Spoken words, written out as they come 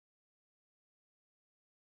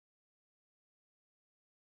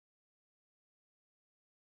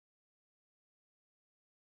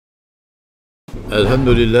الحمد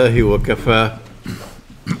لله وكفى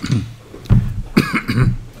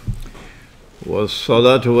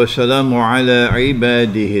والصلاة والسلام على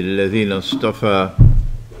عباده الذين اصطفى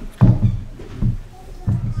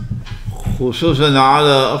خصوصا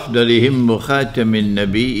على أفضلهم وخاتم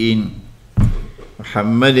النبيين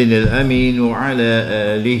محمد الأمين وعلى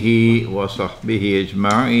آله وصحبه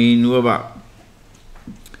أجمعين وبعد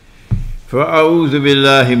فأعوذ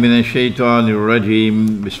بالله من الشيطان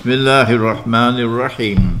الرجيم بسم الله الرحمن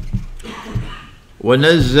الرحيم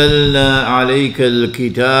ونزلنا عليك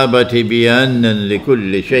الكتاب تبيانا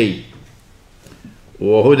لكل شيء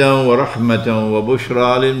وهدى ورحمة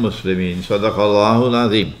وبشرى للمسلمين صدق الله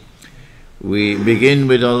العظيم. We begin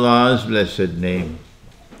with Allah's blessed name.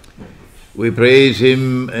 We praise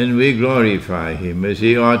Him and we glorify Him as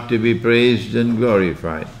He ought to be praised and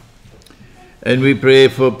glorified. And we pray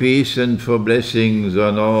for peace and for blessings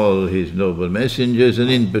on all His noble messengers, and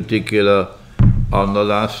in particular on the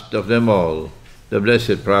last of them all, the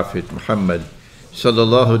blessed Prophet Muhammad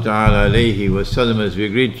sallallahu ta'ala alayhi wasallam, as we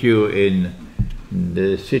greet you in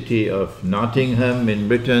the city of Nottingham in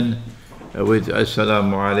Britain with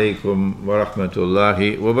Assalamu alaikum wa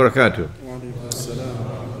rahmatullahi wa barakatuh.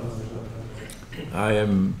 I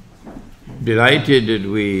am delighted that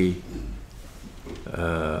we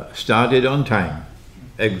started on time,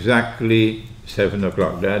 exactly 7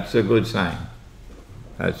 o'clock. That's a good sign.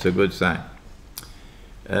 That's a good sign.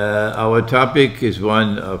 Our topic is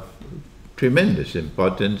one of tremendous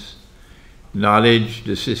importance: knowledge,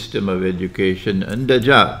 the system of education, and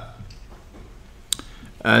Dajjal.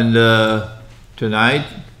 And tonight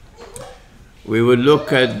we will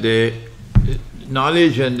look at the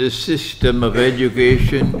knowledge and the system of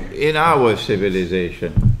education in our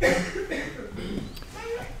civilization.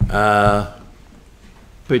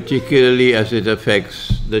 Particularly as it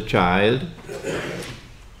affects the child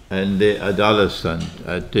and the adolescent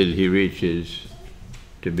until he reaches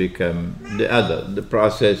to become the adult, the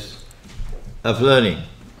process of learning.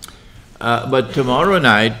 But tomorrow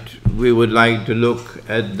night we would like to look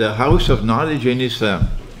at the house of knowledge in Islam,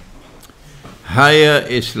 higher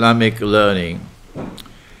Islamic learning,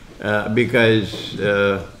 because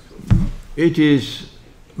it is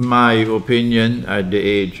my opinion at the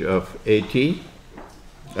age of 80.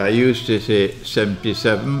 I used to say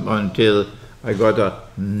 77 until I got a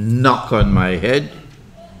knock on my head.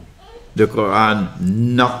 The Quran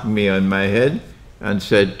knocked me on my head and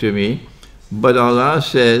said to me, but Allah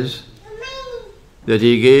says that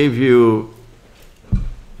He gave you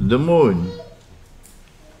the moon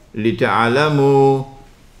لِتَعْلَمُوا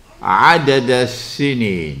عَدَدَ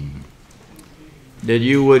السِّنِينَ, that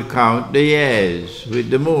you would count the years with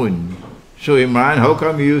the moon. So Imran, how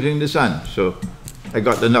come you're using the sun? So I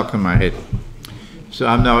got the knock on my head. So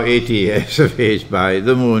I'm now 80 years of age by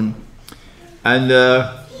the moon. And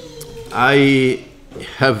I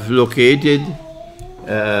have located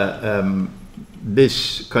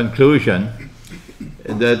this conclusion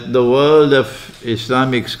that the world of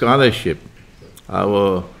Islamic scholarship,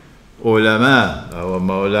 our ulama, our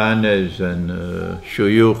maulanas and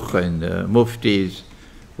shuyukh and muftis,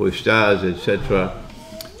 ustaz, etc.,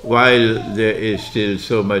 while there is still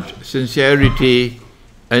so much sincerity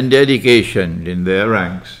and dedication in their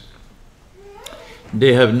ranks,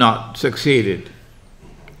 they have not succeeded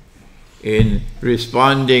in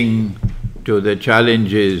responding to the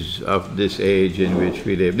challenges of this age in which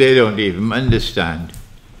we live. They don't even understand.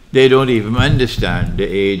 They don't even understand the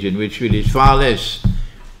age in which we live, far less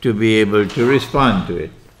to be able to respond to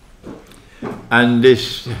it. And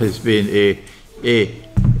this has been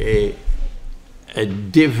a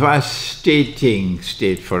devastating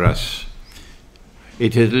state for us.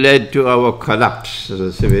 It has led to our collapse as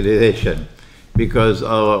a civilization because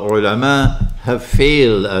our ulama have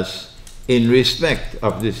failed us in respect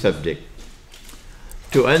of this subject.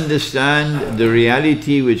 To understand the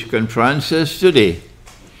reality which confronts us today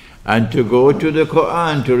and to go to the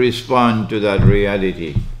Quran to respond to that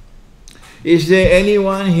reality. Is there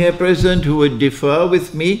anyone here present who would differ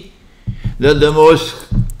with me that the most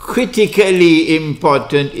critically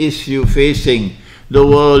important issue facing the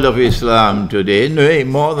world of Islam today, no,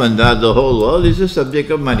 more than that, the whole world, is the subject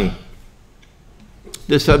of money?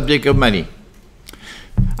 The subject of money.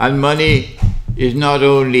 And money is not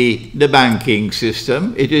only the banking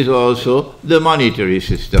system, it is also the monetary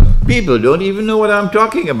system. People don't even know what I'm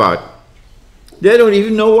talking about. They don't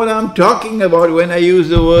even know what I'm talking about when I use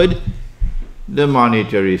the word the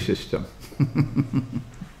monetary system.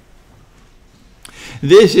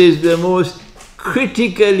 This is the most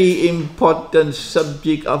critically important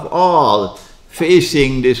subject of all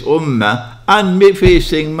facing this ummah and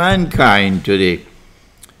facing mankind today.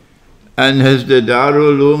 And has the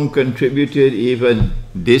Darul Uloom contributed even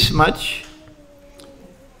this much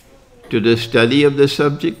to the study of the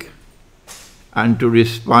subject and to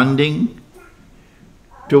responding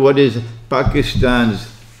to what is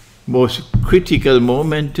Pakistan's most critical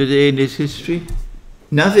moment today in its history?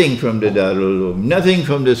 Nothing from the Darul Uloom, nothing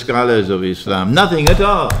from the scholars of Islam, nothing at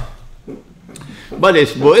all. But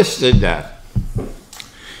it's worse than that.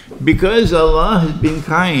 Because Allah has been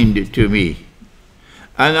kind to me,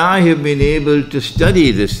 and I have been able to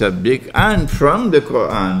study the subject and from the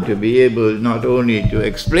Quran to be able not only to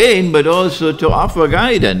explain but also to offer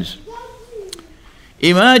guidance.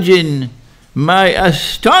 Imagine my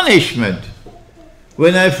astonishment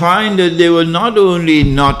when I find that they will not only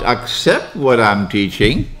not accept what I'm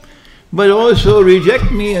teaching, but also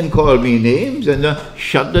reject me and call me names and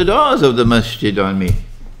shut the doors of the masjid on me.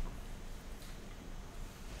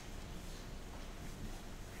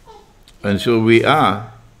 And so we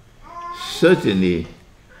are certainly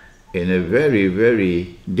in a very,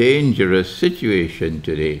 very dangerous situation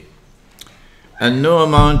today. And no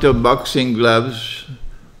amount of boxing gloves,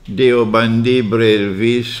 Deobandi,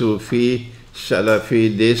 Brelvi, Sufi,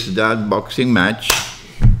 Salafi, this, that boxing match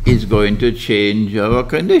is going to change our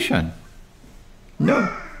condition.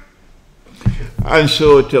 No. And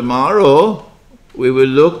so tomorrow we will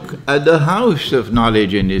look at the house of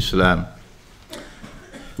knowledge in Islam,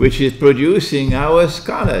 which is producing our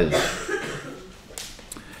scholars.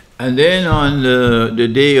 And then on the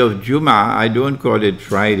day of Jummah, I don't call it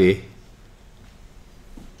Friday,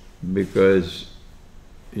 because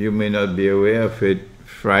you may not be aware of it.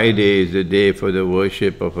 Friday is the day for the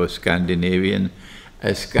worship of a Scandinavian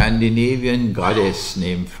goddess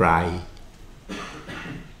named Fry.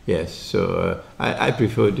 Yes, so I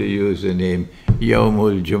prefer to use the name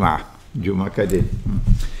Yawmul Jummah, Jummah Kadin.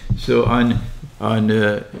 So on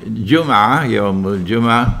Jummah, Yawmul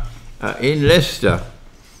Jummah, in Leicester,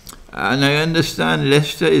 and I understand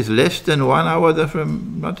Leicester is less than 1 hour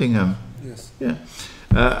from Nottingham. Yes. Yeah.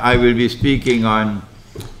 I will be speaking on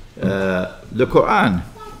the Quran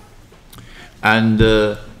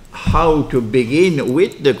and how to begin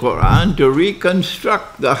with the Quran to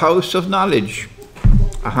reconstruct the house of knowledge,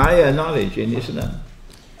 a higher knowledge in Islam.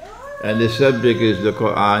 And the subject is the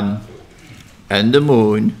Quran and the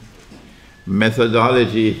moon,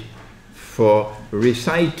 methodology for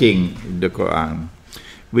reciting the Quran,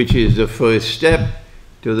 which is the first step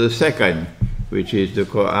to the second, which is the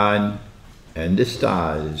Quran and the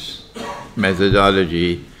stars,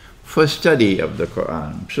 methodology for study of the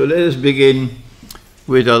Quran. So let us begin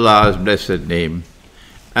with Allah's blessed name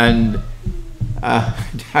and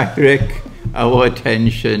direct our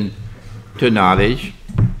attention to knowledge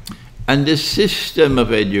and the system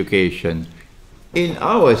of education in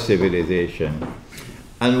our civilization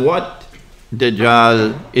and what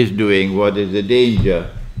Dajjal is doing, what is the danger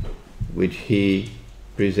which he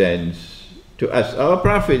presents to us. Our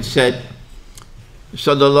Prophet said,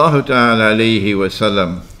 Sallallahu Ta'ala Alayhi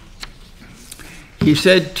Wasallam, he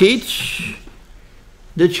said, teach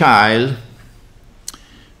the child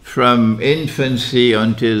from infancy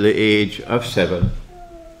until the age of 7.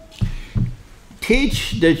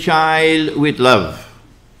 Teach the child with love.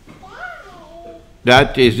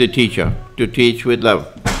 That is the teacher, to teach with love.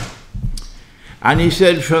 And he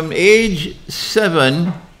said from age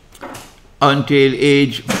 7 until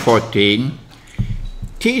age 14,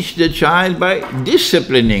 teach the child by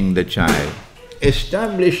disciplining the child,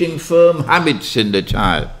 establishing firm habits in the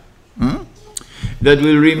child that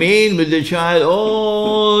will remain with the child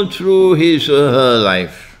all through his or her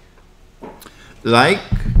life. Like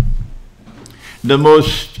the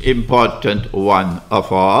most important one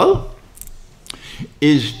of all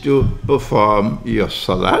is to perform your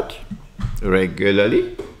salat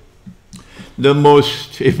regularly. The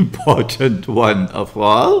most important one of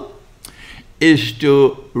all is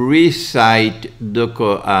to recite the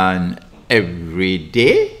Quran every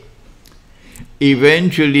day.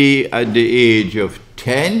 Eventually, at the age of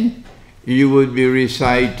 10, you would be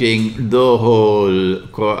reciting the whole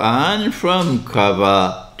Quran from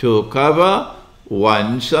cover to cover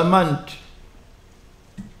once a month.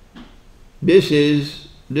 This is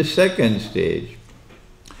the second stage.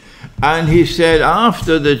 And he said,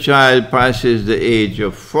 after the child passes the age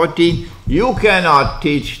of 14, you cannot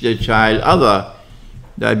teach the child other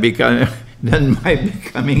than by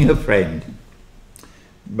becoming a friend.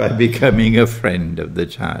 By becoming a friend of the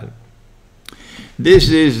child. This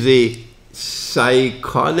is the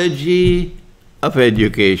psychology of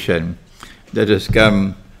education that has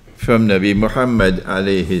come from Nabi Muhammad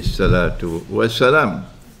alayhi salatu wasalam.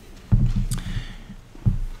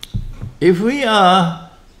 If we are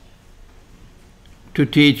to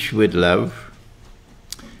teach with love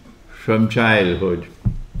from childhood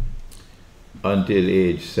until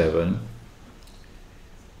age 7,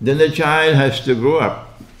 then the child has to grow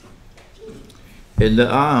up in the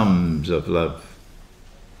arms of love.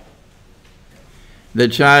 The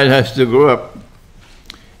child has to grow up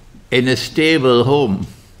in a stable home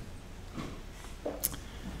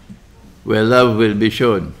where love will be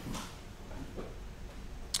shown.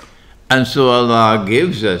 And so Allah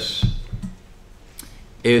gives us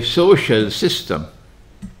a social system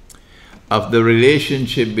of the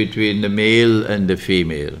relationship between the male and the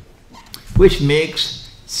female, which makes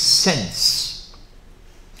sense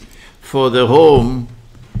for the home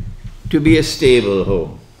to be a stable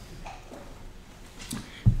home,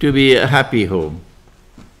 to be a happy home,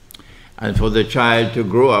 and for the child to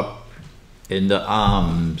grow up in the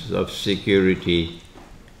arms of security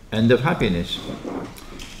and of happiness.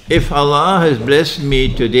 If Allah has blessed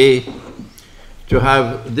me today to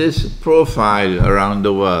have this profile around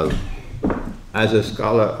the world as a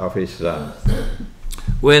scholar of Islam,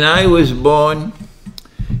 when I was born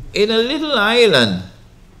in a little island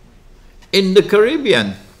in the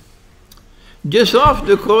Caribbean, just off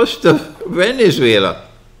the coast of Venezuela,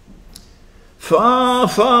 far,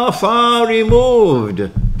 far, far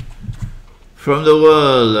removed from the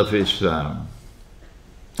world of Islam.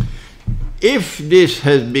 If this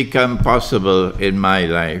has become possible in my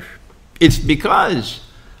life, it's because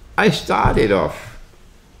I started off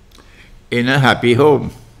in a happy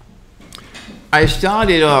home. I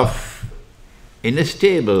started off in a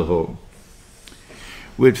stable home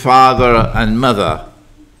with father and mother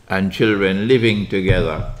and children living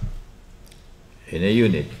together in a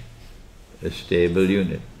unit, a stable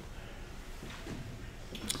unit.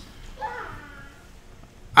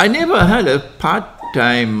 I never had a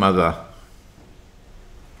part-time mother.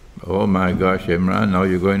 Oh my gosh, Imran, now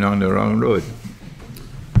you're going on the wrong road.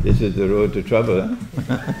 This is the road to trouble,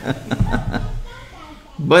 huh?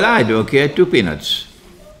 But I don't care 2 peanuts.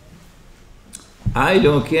 I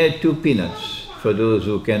don't care 2 peanuts for those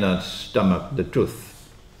who cannot stomach the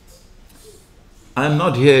truth. I'm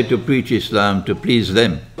not here to preach Islam to please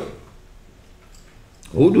them.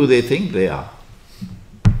 Who do they think they are?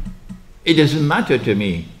 It doesn't matter to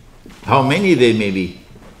me how many they may be.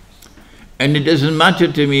 And it doesn't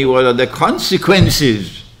matter to me what are the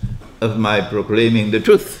consequences of my proclaiming the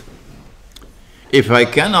truth. If I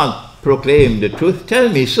cannot proclaim the truth, tell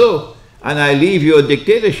me so, and I leave your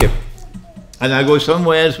dictatorship, and I go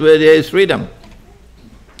somewhere else where there is freedom.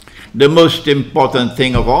 The most important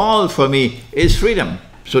thing of all for me is freedom.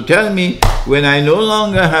 So tell me, when I no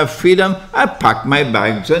longer have freedom, I pack my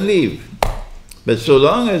bags and leave. But so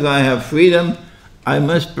long as I have freedom, I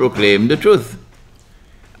must proclaim the truth.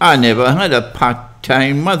 I never had a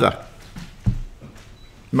part-time mother.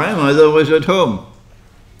 My mother was at home,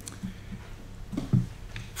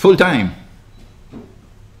 full-time.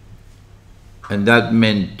 And that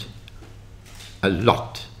meant a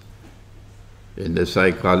lot in the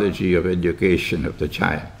psychology of education of the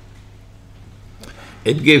child.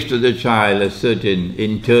 It gives to the child a certain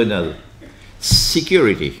internal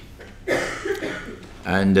security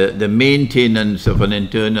and the maintenance of an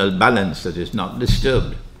internal balance that is not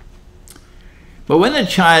disturbed. But when a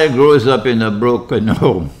child grows up in a broken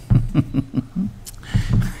home,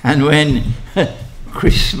 and when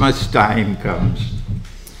Christmas time comes,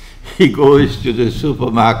 he goes to the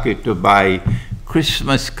supermarket to buy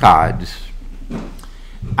Christmas cards,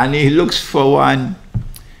 and he looks for one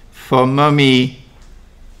for mommy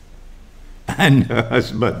and her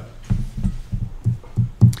husband,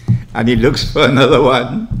 and he looks for another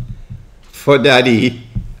one for daddy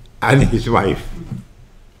and his wife.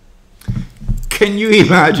 Can you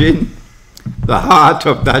imagine the heart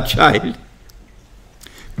of that child?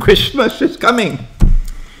 Christmas is coming.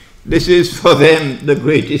 This is for them the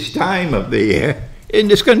greatest time of the year in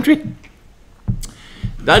this country.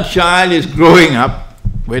 That child is growing up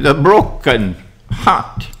with a broken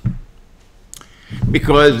heart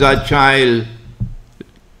because that child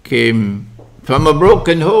came from a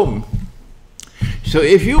broken home. So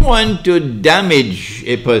if you want to damage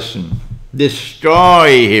a person,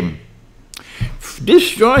 destroy him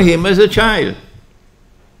as a child,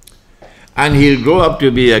 and he'll grow up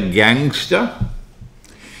to be a gangster,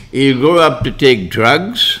 he'll grow up to take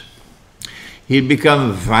drugs, he'll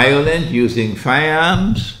become violent using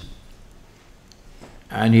firearms,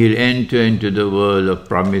 and he'll enter into the world of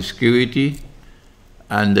promiscuity,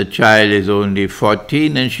 and the child is only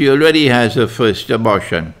 14 and she already has her first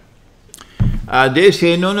abortion. They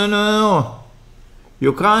say, no,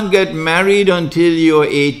 you can't get married until you're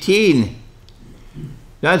 18.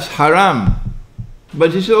 That's haram.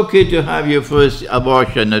 But it's okay to have your first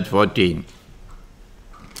abortion at 14.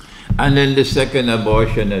 And then the second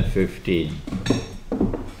abortion at 15.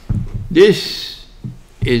 This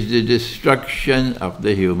is the destruction of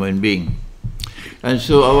the human being. And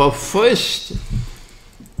so our first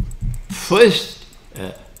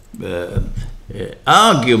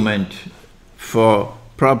argument for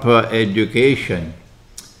proper education,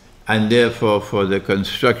 and therefore for the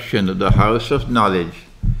construction of the house of knowledge,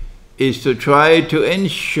 is to try to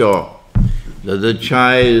ensure that the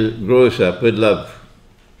child grows up with love.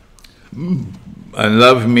 And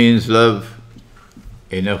love means love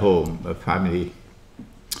in a home, a family.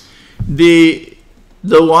 The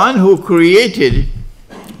one who created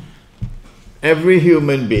every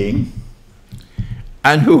human being,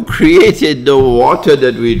 and who created the water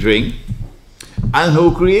that we drink, and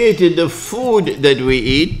who created the food that we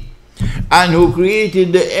eat, and who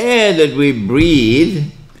created the air that we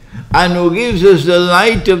breathe, and who gives us the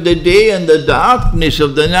light of the day and the darkness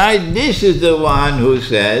of the night, this is the one who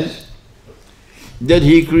says that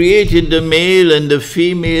he created the male and the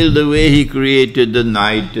female the way he created the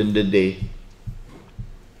night and the day.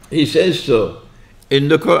 He says so in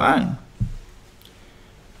the Quran.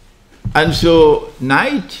 And so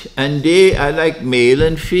night and day are like male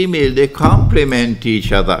and female. They complement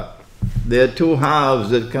each other. They are two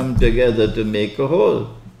halves that come together to make a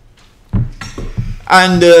whole.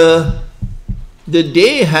 And the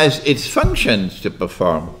day has its functions to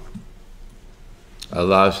perform.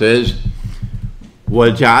 Allah says,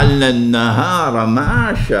 وَجَعَلْنَا النَّهَارَ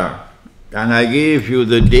مَعَاشًا, and I gave you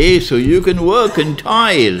the day so you can work and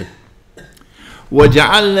toil.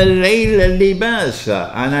 وَجَعَلْنَا اللَّيْلَ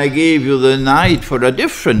لِبَاسًا, and I gave you the night for a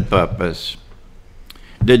different purpose,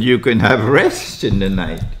 that you can have rest in the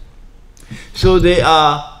night. So they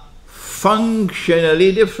are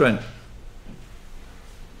functionally different.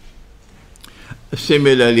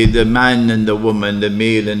 Similarly, the man and the woman, the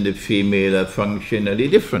male and the female are functionally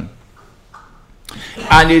different.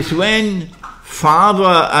 And it's when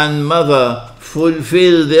father and mother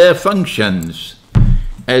fulfill their functions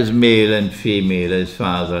as male and female, as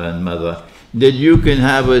father and mother, that you can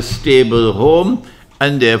have a stable home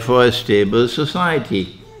and therefore a stable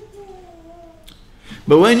society.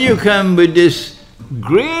 But when you come with this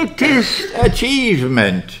greatest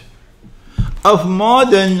achievement of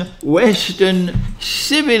modern Western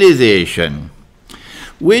civilization,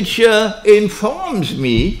 which informs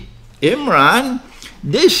me, Imran,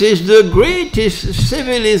 this is the greatest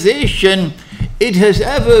civilization it has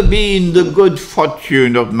ever been the good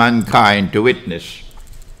fortune of mankind to witness.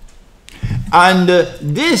 And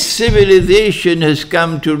this civilization has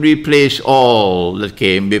come to replace all that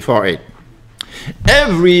came before it.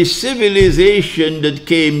 Every civilization that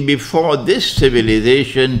came before this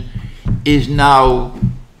civilization is now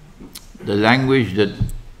the language that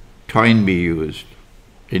Toynbee used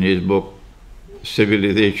in his book,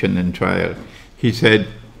 Civilization and Trial. He said,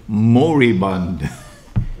 moribund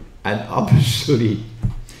and obsolete.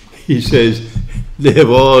 He says, they have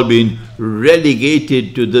all been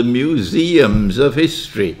relegated to the museums of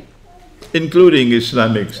history, including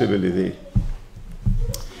Islamic civilization.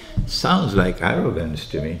 Sounds like arrogance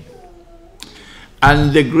to me.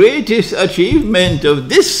 And the greatest achievement of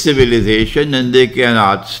this civilization, and they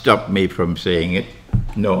cannot stop me from saying it,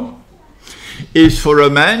 no, is for a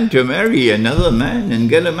man to marry another man and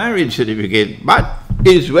get a marriage certificate. But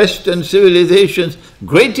is Western civilization's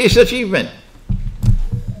greatest achievement.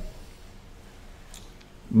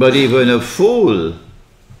 But even a fool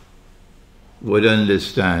would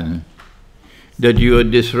understand that you are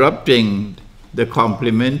disrupting the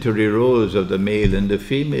complementary roles of the male and the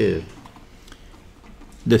female.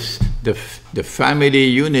 The family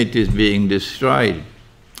unit is being destroyed.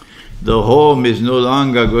 The home is no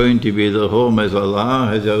longer going to be the home as Allah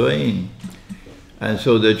has ordained. And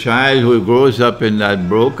so the child who grows up in that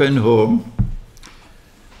broken home,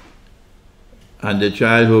 and the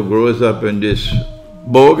child who grows up in this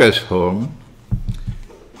bogus home,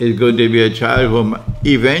 is going to be a child who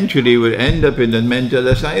eventually will end up in a mental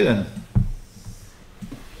asylum,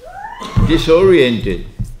 disoriented.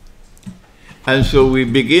 And so we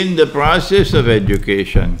begin the process of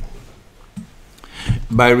education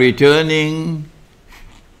by returning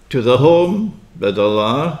to the home that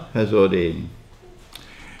Allah has ordained,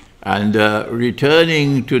 and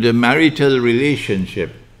returning to the marital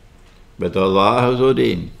relationship that Allah has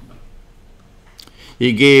ordained.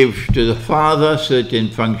 He gave to the father certain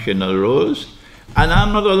functional roles, and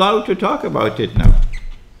I'm not allowed to talk about it now.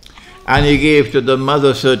 And he gave to the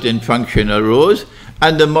mother certain functional roles,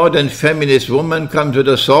 and the modern feminist woman comes with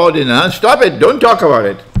a sword in her hand. Stop it, don't talk about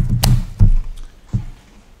it.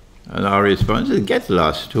 And our response is, get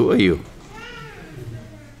lost. Who are you?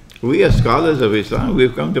 We are scholars of Islam.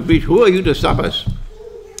 We've come to preach. Who are you to stop us?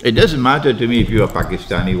 It doesn't matter to me if you're a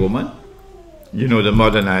Pakistani woman. You know, the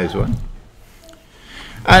modernized one.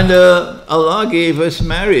 And Allah gave us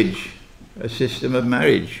marriage, a system of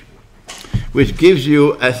marriage, which gives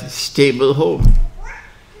you a stable home.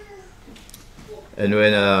 And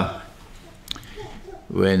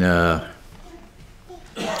when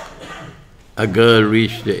a girl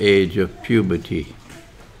reached the age of puberty,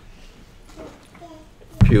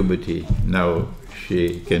 now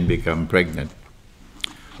she can become pregnant.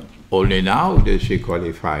 Only now does she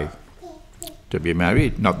qualify to be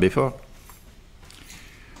married, not before.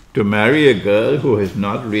 To marry a girl who has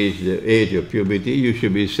not reached the age of puberty, you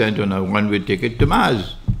should be sent on a one-way ticket to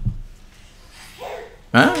Mars.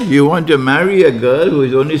 Huh? You want to marry a girl who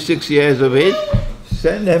is only 6 years of age?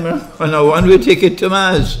 Send them on a one-way ticket to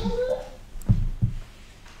Mars.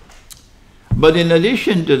 But in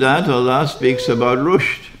addition to that, Allah speaks about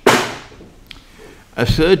rushd, a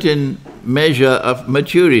certain measure of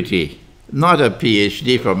maturity, not a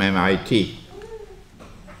PhD from MIT.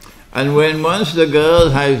 And when once the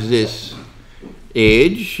girl has this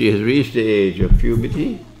age, she has reached the age of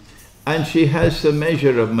puberty, and she has some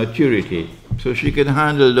measure of maturity, so she can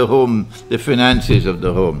handle the home, the finances of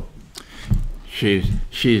the home.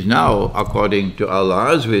 She's now, according to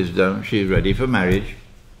Allah's wisdom, she's ready for marriage.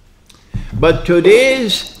 But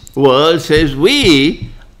today's world says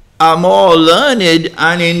we are more learned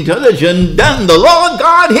and intelligent than the Lord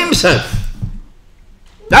God Himself.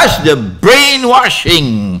 That's the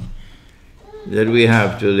brainwashing that we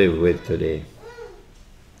have to live with today.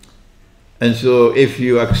 And so if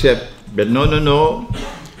you accept that no,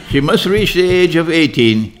 she must reach the age of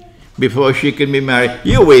 18 before she can be married,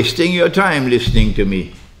 you're wasting your time listening to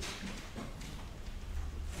me.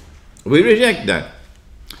 We reject that.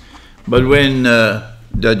 But when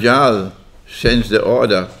Dajjal sends the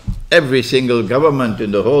order, every single government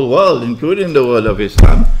in the whole world, including the world of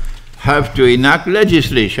Islam, have to enact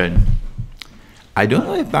legislation. I don't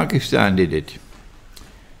know if Pakistan did it,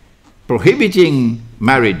 prohibiting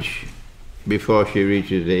marriage before she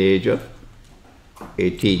reaches the age of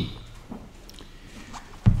 18.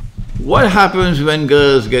 What happens when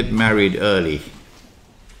girls get married early?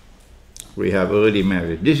 We have early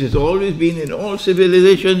marriage. This has always been in all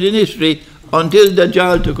civilizations in history until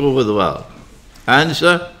Dajjal took over the world.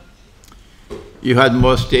 Answer: you had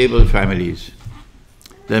more stable families.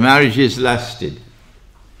 The marriages lasted.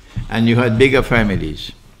 And you had bigger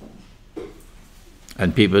families.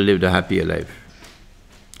 And people lived a happier life.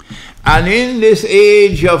 And in this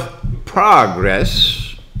age of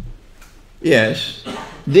progress, yes,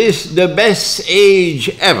 this the best age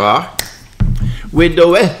ever, with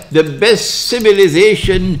the best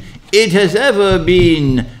civilization it has ever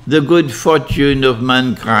been the good fortune of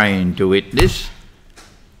mankind to witness.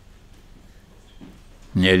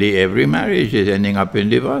 Nearly every marriage is ending up in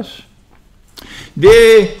divorce.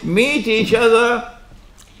 They meet each other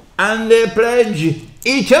and they pledge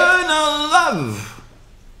eternal love.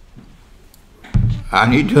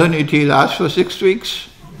 And eternity lasts for 6 weeks.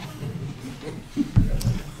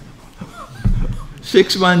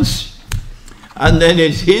 6 months. And then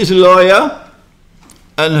it's his lawyer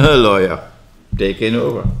and her lawyer taking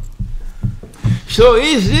over. So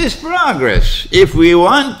is this progress? If we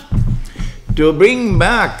want to bring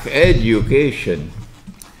back education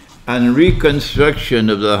and reconstruction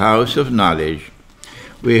of the house of knowledge,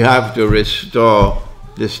 we have to restore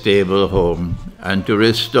the stable home. And to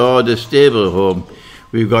restore the stable home,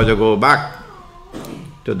 we've got to go back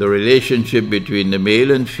to the relationship between the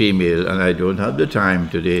male and female. And I don't have the time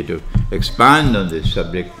today to expand on this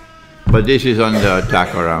subject, but this is under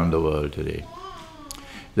attack around the world today.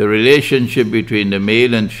 The relationship between the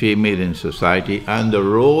male and female in society and the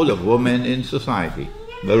role of women in society.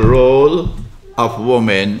 The role of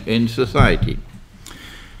women in society.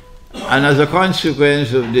 And as a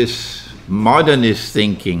consequence of this modernist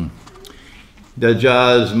thinking,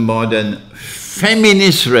 Dajjal's modern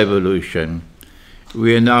feminist revolution,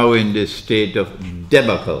 we are now in this state of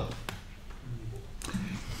debacle.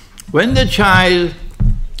 When the child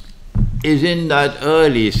is in that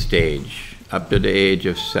early stage, up to the age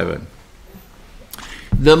of 7,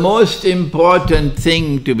 the most important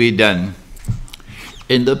thing to be done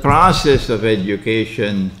in the process of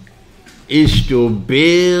education is to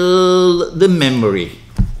build the memory.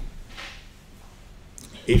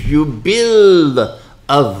 If you build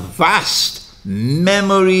a vast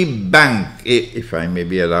memory bank, if I may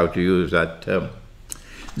be allowed to use that term,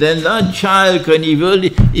 then that child can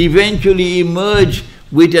eventually emerge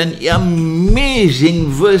with an amazing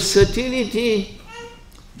versatility.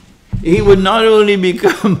 he would not only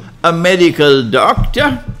become a medical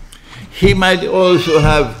doctor, he might also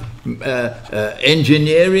have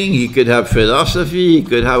engineering, he could have philosophy, he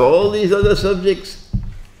could have all these other subjects.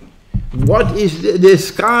 What is the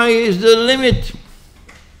sky is the limit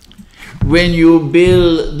when you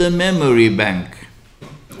build the memory bank.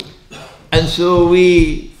 And so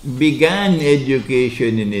we began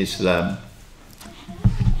education in Islam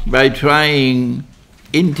by trying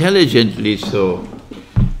intelligently so,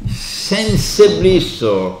 sensibly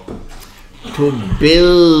so, to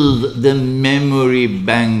build the memory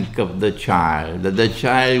bank of the child, that the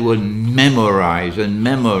child will memorize and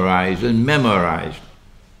memorize and memorize.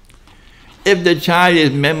 If the child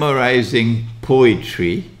is memorizing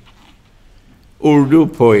poetry, Urdu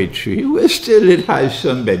poetry, well, still it has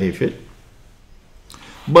some benefit.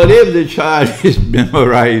 But if the child is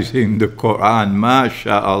memorizing the Quran,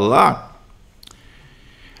 MashaAllah.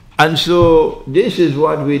 And so this is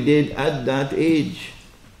what we did at that age,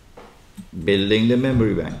 building the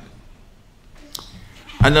memory bank.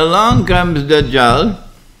 And along comes Dajjal,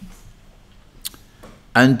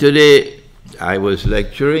 and today I was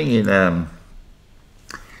lecturing in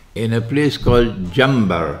a place called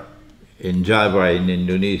Jambar in Java in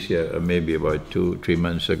Indonesia, maybe about 2-3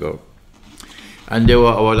 months ago. And there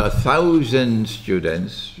were about 1,000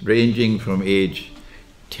 students ranging from age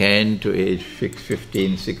 10 to age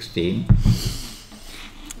 15, 16.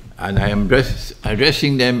 And I am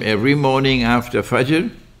addressing them every morning after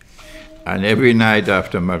Fajr and every night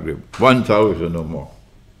after Maghrib, 1,000 or more.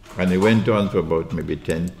 And it went on for about maybe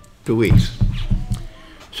 2 weeks.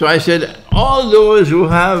 So I said, all those who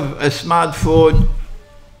have a smartphone,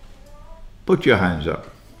 put your hands up.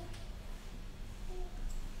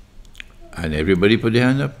 And everybody put their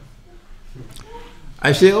hand up.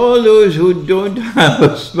 I say, all those who don't have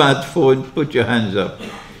a smartphone, put your hands up.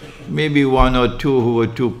 Maybe 1 or 2 who were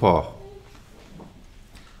too poor.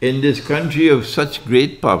 In this country of such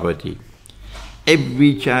great poverty,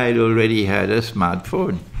 every child already had a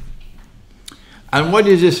smartphone. And what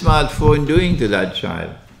is a smartphone doing to that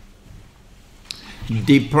child?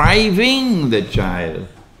 Depriving the child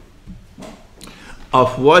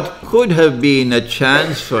of what could have been a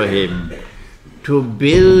chance for him to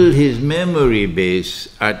build his memory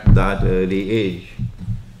base at that early age.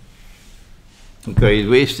 Because he's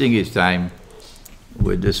wasting his time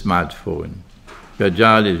with the smartphone.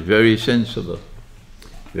 Dajjal is very sensible,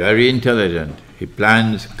 very intelligent. He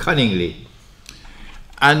plans cunningly.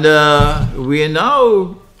 And we are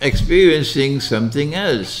now experiencing something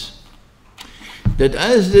else. That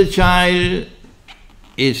as the child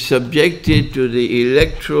is subjected to the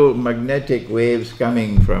electromagnetic waves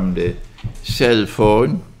coming from the cell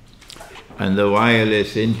phone and the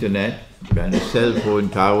wireless internet and the cell phone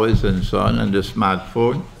towers and so on and the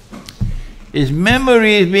smartphone, his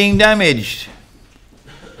memory is being damaged.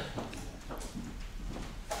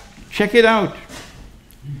 Check it out.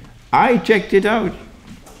 I checked it out.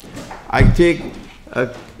 I take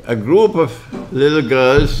a group of little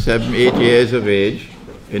girls, 7, 8 years of age,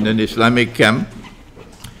 in an Islamic camp,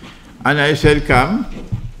 and I said, come,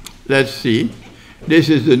 let's see. This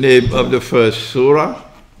is the name of the first surah.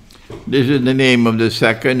 This is the name of the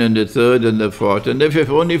second and the third and the fourth and the fifth,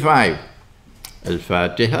 only 5.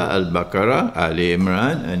 Al-Fatiha, Al-Baqarah, Ali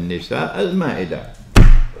Imran, An-Nisa, Al-Ma'idah.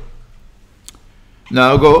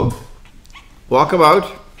 Now go, walk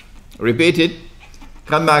about, repeat it,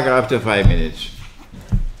 come back after 5 minutes.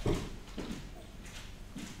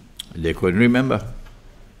 They couldn't remember.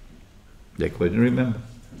 They couldn't remember.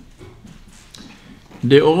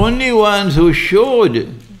 The only ones who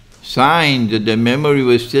showed signs that the memory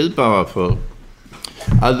was still powerful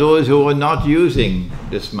are those who were not using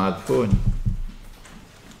the smartphone.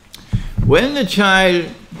 When the child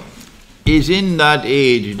is in that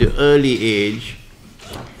age, the early age,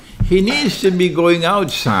 he needs to be going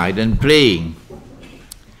outside and playing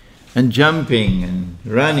and jumping and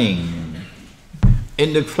running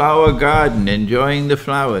in the flower garden, enjoying the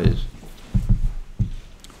flowers.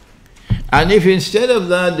 And if instead of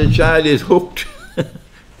that the child is hooked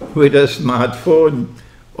with a smartphone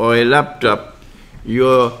or a laptop,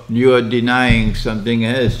 you're denying something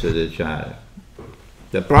else to the child.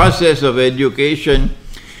 The process of education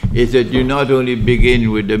is that you not only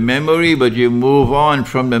begin with the memory, but you move on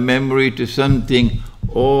from the memory to something,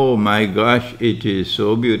 oh my gosh, it is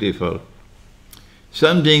so beautiful.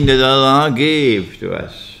 Something that Allah gave to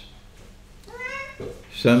us.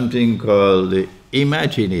 Something called the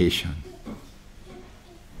imagination.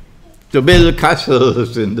 To build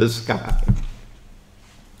castles in the sky.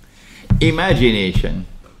 Imagination.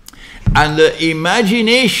 And the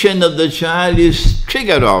imagination of the child is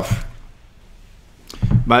triggered off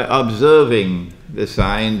by observing the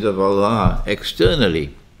signs of Allah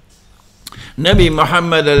externally. Nabi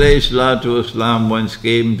Muhammad ﷺ once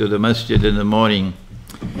came to the masjid in the morning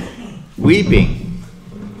weeping.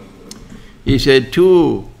 He said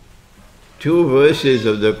two verses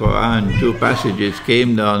of the Quran, two passages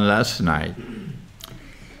came down last night,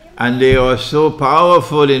 and they were so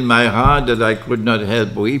powerful in my heart that I could not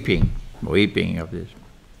help weeping of this.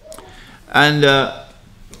 And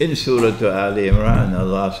in Surah Al Imran,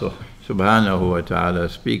 Allah subhanahu wa ta'ala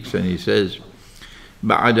speaks and He says,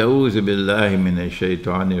 بعد أعوذ بالله من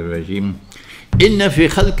الشيطان الرجيم إن في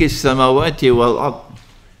خلق السماوات والأرض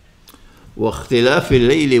واختلاف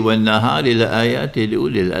الليل والنهار لآيات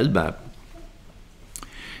لأولي الألباب.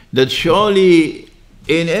 That surely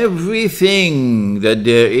in everything that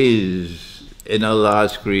there is in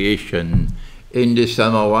Allah's creation, in the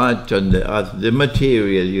samawat and the earth, the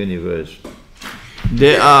material universe,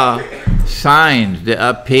 there are signs, there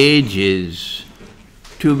are pages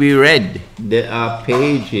to be read. There are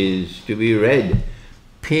pages to be read,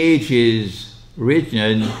 pages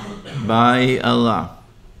written by Allah.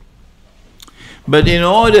 But in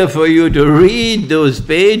order for you to read those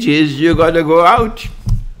pages, you got to go out.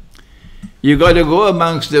 You got to go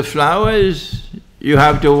amongst the flowers. You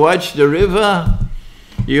have to watch the river.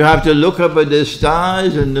 You have to look up at the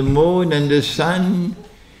stars and the moon and the sun.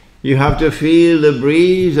 You have to feel the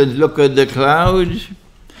breeze and look at the clouds.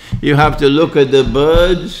 You have to look at the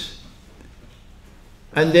birds.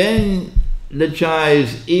 And then the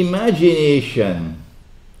child's imagination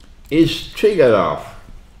is triggered off.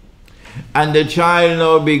 And the child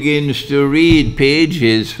now begins to read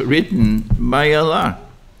pages written by Allah.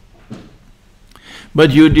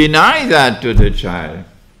 But you deny that to the child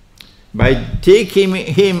by taking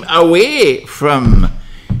him away from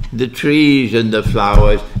the trees and the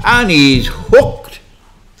flowers, and he's hooked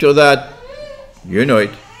to that, you know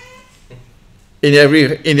it. In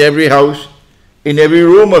every house, in every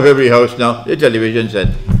room of every house now, the television set.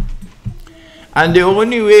 And the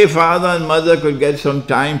only way father and mother could get some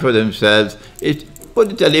time for themselves is put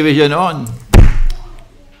the television on.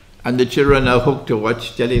 And the children are hooked to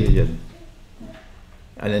watch television.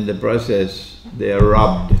 And in the process, they are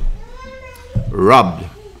robbed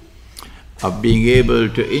of being able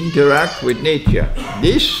to interact with nature.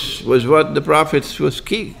 This was what the Prophet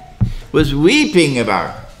was weeping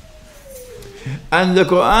about. And the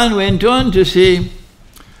Quran went on to say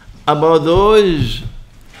about those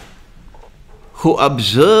who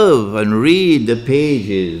observe and read the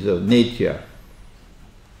pages of nature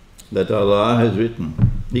that Allah has written.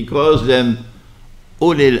 He calls them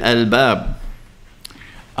ulil albab.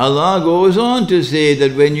 Allah goes on to say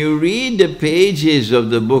that when you read the pages of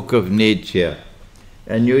the book of nature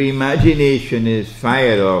and your imagination is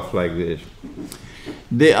fired off like this,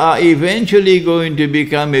 they are eventually going to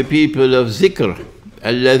become a people of zikr.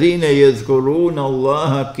 الَّذِينَ يَذْكُرُونَ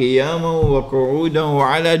اللَّهَ قِيَامًا وَقُعُودًا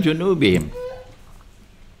وَعَلَى جُنُوبِهِمْ.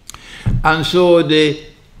 And so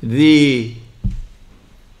the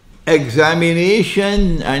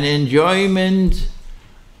examination and enjoyment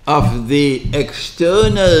of the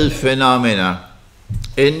external phenomena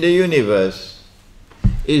in the universe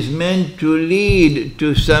is meant to lead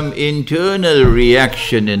to some internal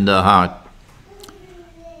reaction in the heart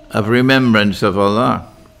of remembrance of Allah.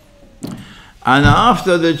 And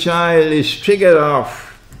after the child is triggered off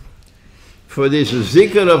for this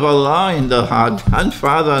zikr of Allah in the heart, and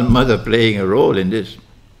father and mother playing a role in this,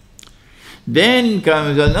 then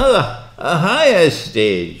comes a higher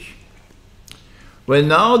stage, when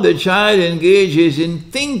now the child engages in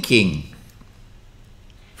thinking.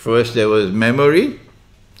 First there was memory,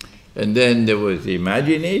 and then there was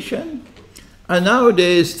imagination, and now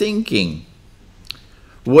there is thinking.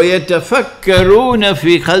 وَيَتَفَكَّرُونَ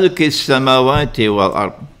فِي خَلْقِ السَّمَاوَاتِ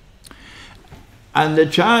وَالْأَرْضِ. And the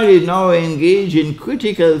child is now engaged in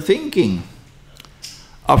critical thinking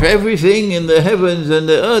of everything in the heavens and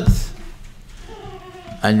the earth.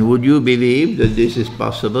 And would you believe that this is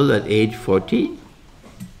possible at age 14?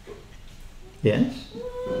 Yes?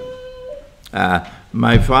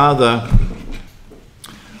 My father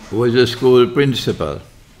was a school principal.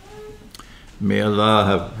 May Allah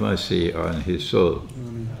have mercy on his soul.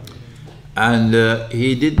 And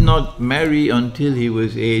he did not marry until he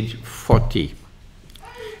was age 40.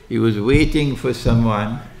 He was waiting for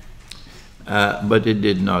someone, but it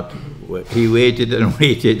did not. He waited and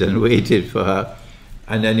waited and waited for her,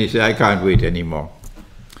 and then he said, I can't wait anymore.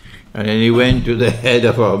 And then he went to the head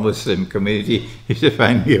of our Muslim community. He said,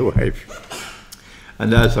 find me a wife.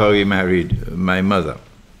 And that's how he married my mother.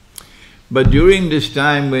 But during this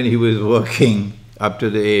time when he was working up to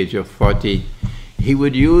the age of 40, he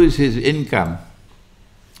would use his income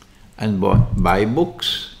and buy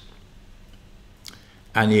books.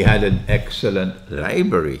 And he had an excellent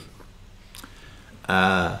library.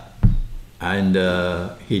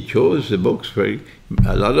 He chose the books.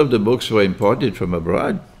 A lot of the books were imported from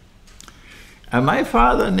abroad. And my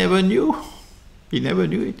father never knew. He never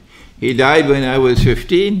knew it. He died when I was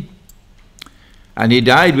 15. And he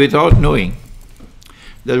died without knowing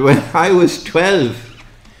that when I was 12,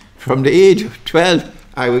 from the age of 12,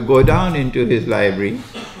 I would go down into his library.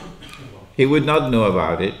 He would not know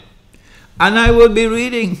about it. And I would be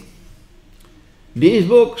reading these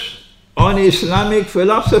books on Islamic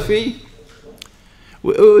philosophy.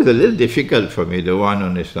 It was a little difficult for me, the one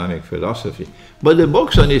on Islamic philosophy. But the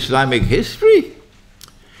books on Islamic history,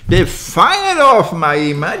 they fired off my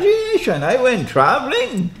imagination. I went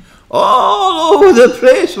traveling all over the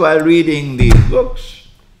place while reading these books.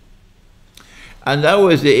 And that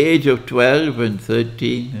was the age of 12 and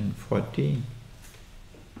 13 and 14.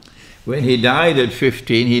 When he died at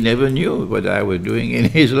 15, he never knew what I was doing in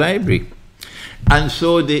his library. And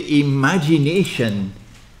so the imagination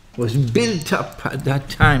was built up at that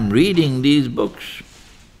time, reading these books.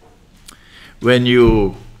 When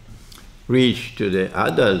you reach to the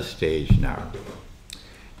adult stage now,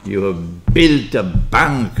 you have built a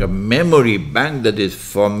bank, a memory bank that is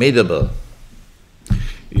formidable.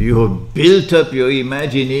 You have built up your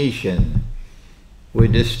imagination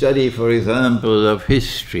with the study, for example, of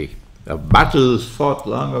history, of battles fought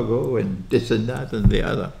long ago and this and that and the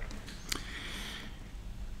other.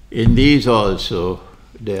 In these also,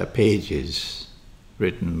 there are pages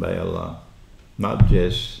written by Allah, not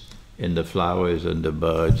just in the flowers and the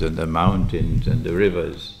birds and the mountains and the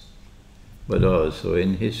rivers, but also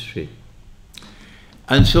in history.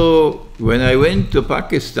 And so, when I went to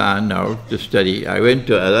Pakistan now to study, I went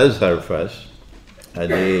to Al-Azhar first, at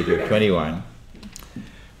the age of 21.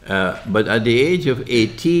 But at the age of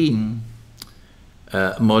 18,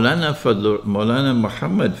 Maulana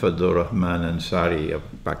Muhammad Fadlur Rahman Ansari of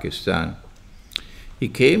Pakistan, he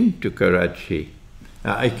came to Karachi.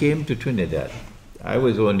 I came to Trinidad. I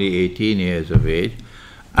was only 18 years of age,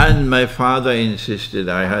 and my father insisted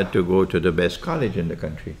I had to go to the best college in the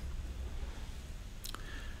country.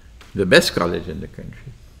 The best college in the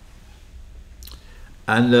country.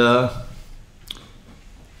 And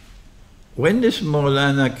when this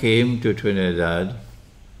Maulana came to Trinidad,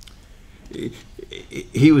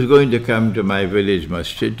 he was going to come to my village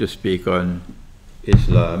masjid to speak on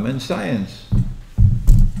Islam and science.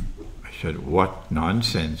 I said, what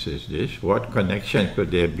nonsense is this? What connection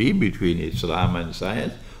could there be between Islam and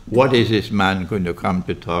science? What is this man going to come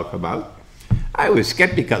to talk about? I was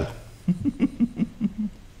skeptical.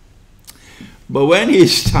 But when he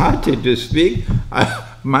started to speak,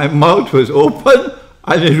 my mouth was open,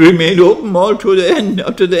 and it remained open all to the end,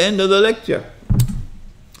 up to the end of the lecture.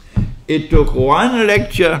 It took one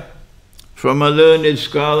lecture from a learned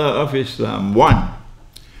scholar of Islam, one,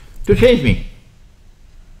 to change me.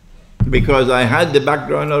 Because I had the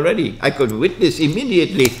background already. I could witness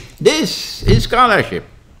immediately, this is scholarship.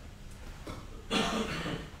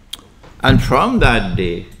 And from that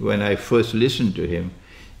day, when I first listened to him,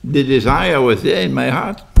 the desire was there in my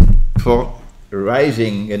heart for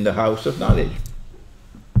rising in the house of knowledge.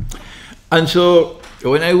 And so,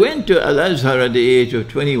 when I went to Al-Azhar at the age of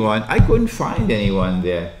 21, I couldn't find anyone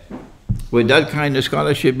there with that kind of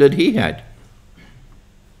scholarship that he had.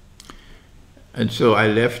 And so I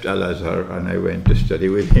left Al-Azhar and I went to study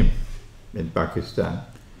with him in Pakistan.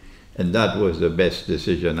 And that was the best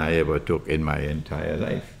decision I ever took in my entire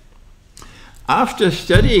life. After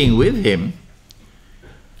studying with him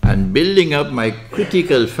and building up my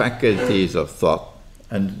critical faculties of thought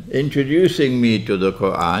and introducing me to the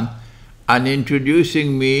Quran and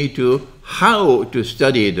introducing me to how to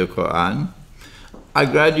study the Quran, I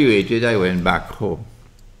graduated, I went back home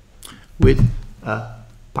with a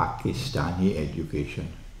Pakistani education.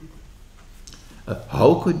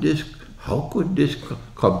 How could this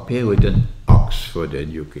compare with an Oxford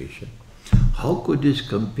education? How could this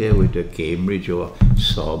compare with a Cambridge or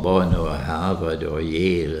Sorbonne or Harvard or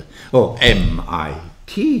Yale or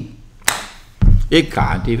MIT? It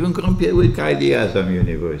can't even compare with Qaid-e-Azam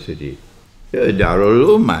University. You're a Darul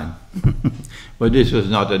Uloom man. But this was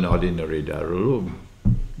not an ordinary Darul Uloom.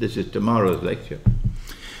 This is tomorrow's lecture.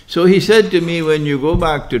 So he said to me, when you go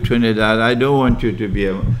back to Trinidad, I don't want you to be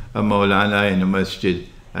a Maulana in a masjid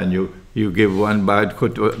and you give one bad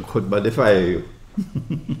khutbah, they fire you.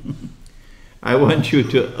 I want you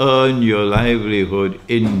to earn your livelihood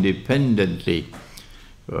independently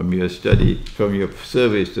from your study, from your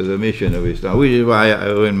service to the mission of Islam, which is why I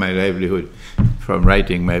earn my livelihood from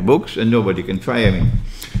writing my books, and nobody can fire me.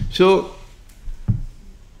 So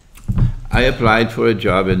I applied for a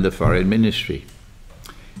job in the foreign ministry,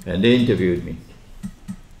 and they interviewed me.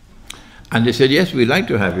 And they said, yes, we'd like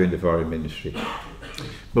to have you in the foreign ministry,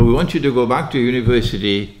 but we want you to go back to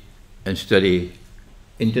university and study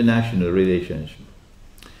international relations.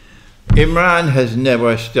 Imran has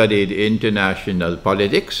never studied international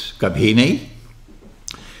politics, kabhi nahi.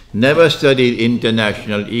 Never studied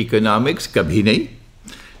international economics, kabhi nahi.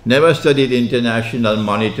 Never studied international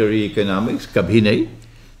monetary economics, kabhi nahi.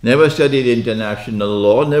 Never studied international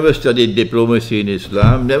law, never studied diplomacy in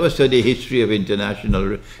Islam, never studied history of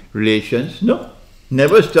international relations. No,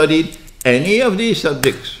 never studied any of these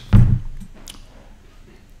subjects.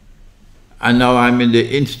 And now I'm in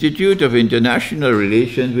the Institute of International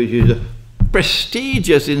Relations, which is a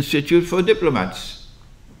prestigious institute for diplomats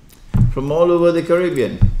from all over the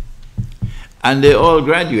Caribbean. And they're all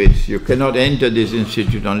graduates. You cannot enter this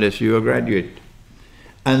institute unless you're a graduate.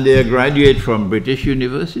 And they are graduates from British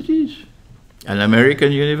universities, and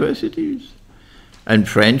American universities, and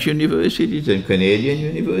French universities, and Canadian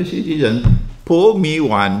universities, and poor me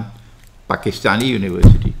one, Pakistani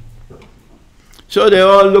university. So they're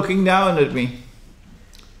all looking down at me.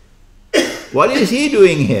 What is he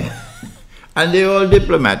doing here? And they're all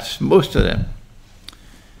diplomats, most of them.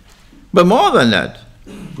 But more than that,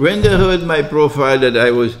 when they heard my profile that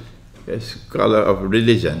I was a scholar of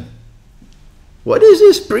religion, what is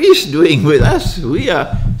this priest doing with us? We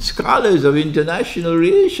are scholars of international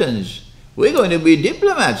relations. We're going to be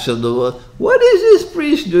diplomats of the world. What is this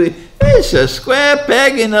priest doing? It's a square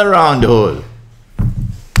peg in a round hole.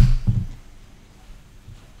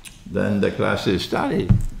 Then the classes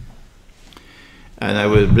started. And I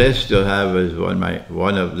was blessed to have as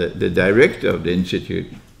one of the director of the institute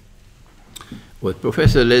was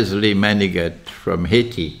Professor Leslie Manigat from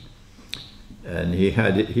Haiti. And he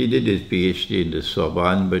did his PhD in the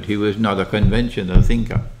Sorbonne, but he was not a conventional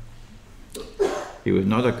thinker. He was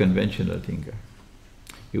not a conventional thinker.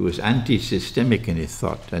 He was anti-systemic in his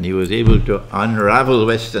thought, and he was able to unravel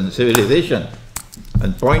Western civilization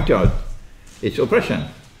and point out its oppression.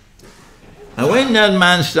 And when that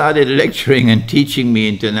man started lecturing and teaching me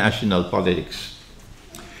international politics,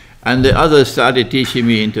 and the others started teaching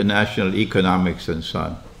me international economics and so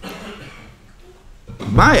on,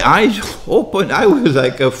 my eyes opened. I was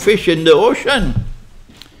like a fish in the ocean.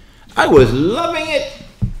 I was loving it.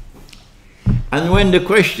 And when the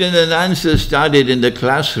question and answer started in the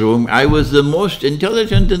classroom, I was the most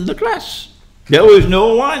intelligent in the class. There was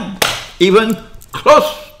no one even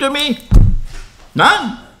close to me.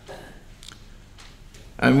 None.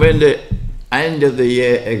 And when the end of the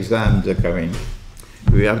year exams are coming,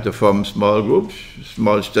 we have to form small groups,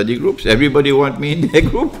 small study groups. Everybody wants me in their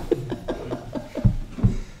group.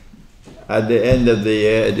 At the end of the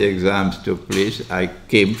year, the exams took place. I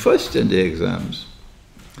came first in the exams.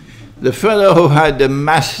 The fellow who had the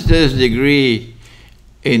master's degree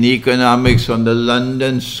in economics from the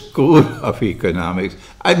London School of Economics,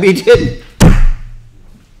 I beat him.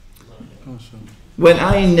 Awesome. When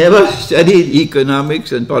I never studied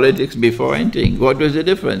economics and politics before entering, what was the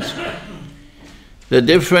difference? The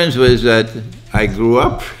difference was that I grew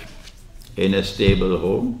up in a stable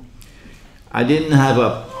home. I didn't have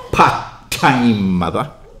a part-time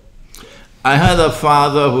mother. I had a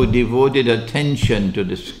father who devoted attention to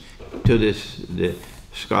the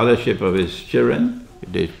scholarship of his children,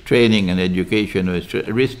 the training and education of his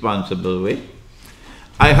children, a responsible way.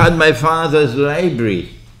 I had my father's library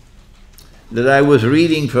that I was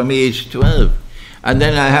reading from age 12. And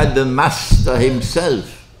then I had the master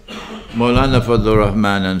himself, Maulana Fadlur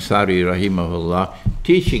Rahman Ansari Rahimahullah,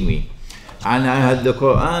 teaching me. And I had the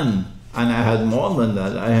Quran, and I had more than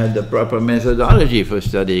that. I had the proper methodology for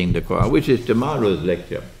studying the Quran, which is tomorrow's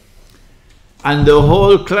lecture. And the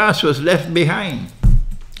whole class was left behind.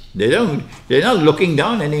 They're not looking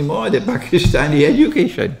down anymore at the Pakistani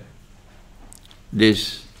education.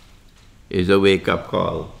 This is a wake-up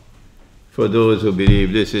call for those who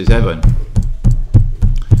believe this is heaven.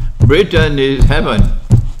 Britain is heaven,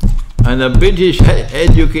 and the British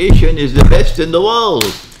education is the best in the world.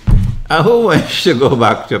 And who wants to go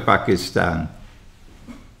back to Pakistan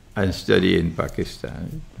and study in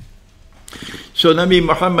Pakistan? So Nabi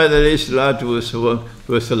Muhammad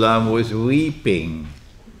ﷺ was weeping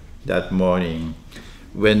that morning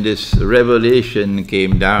when this revelation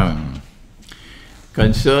came down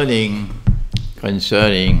concerning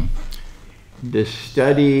the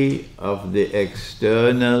study of the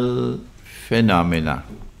external phenomena,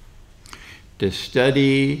 the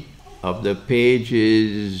study of the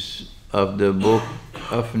pages of the book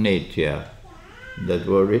of nature that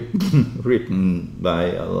were written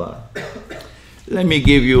by Allah. Let me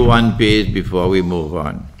give you one page before we move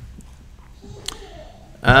on.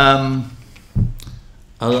 Allah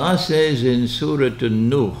says in Surah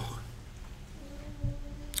An-Nuh,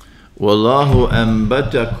 وَاللَّهُ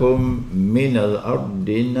أَنْبَتَكُم مِّنَ الْأَرْضِ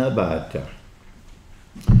نَبَاتًا.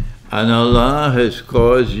 And Allah has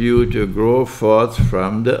caused you to grow forth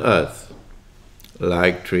from the earth,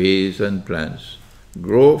 like trees and plants.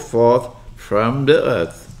 Grow forth from the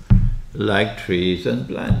earth, like trees and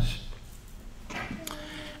plants.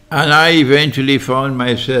 And I eventually found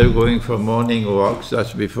myself going for morning walks.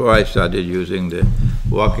 That's before I started using the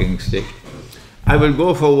walking stick. I will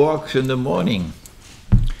go for walks in the morning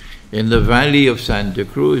in the valley of Santa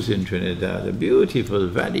Cruz in Trinidad, a beautiful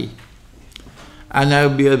valley. And I'll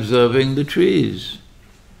be observing the trees.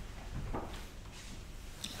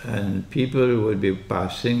 And people would be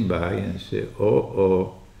passing by and say,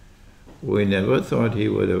 oh, we never thought he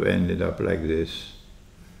would have ended up like this,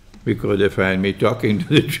 because they find me talking to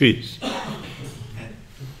the trees.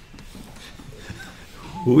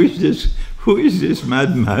 Who is this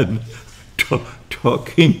madman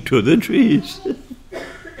talking to the trees?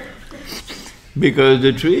 Because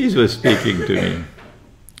the trees were speaking to me.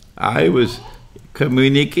 I was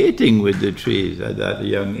communicating with the trees at that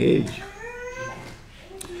young age.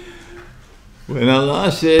 When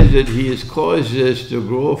Allah says that He has caused us to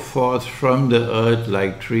grow forth from the earth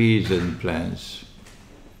like trees and plants,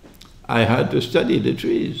 I had to study the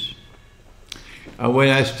trees. And when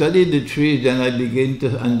I studied the trees, then I began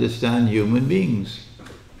to understand human beings.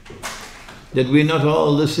 That we're not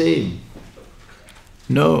all the same.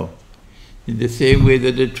 No. In the same way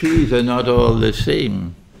that the trees are not all the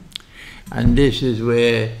same. And this is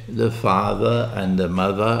where the father and the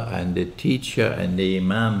mother and the teacher and the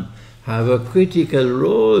imam have a critical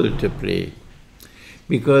role to play.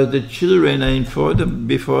 Because the children are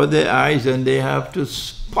before their eyes and they have to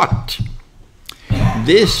spot.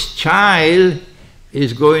 This child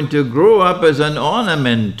is going to grow up as an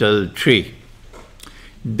ornamental tree.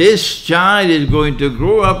 This child is going to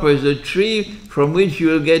grow up as a tree from which you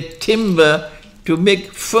will get timber to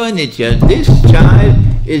make furniture. This child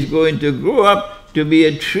is going to grow up to be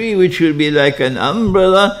a tree which will be like an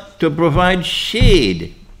umbrella to provide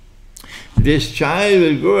shade. This child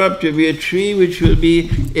will grow up to be a tree which will be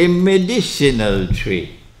a medicinal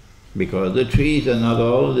tree, because the trees are not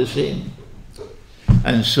all the same.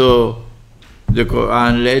 And so the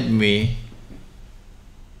Quran led me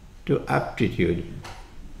to aptitude.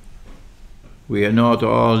 We are not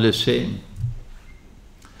all the same.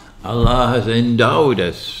 Allah has endowed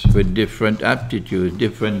us with different aptitudes,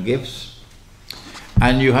 different gifts.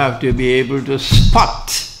 And you have to be able to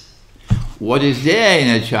spot what is there in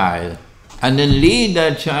a child and then lead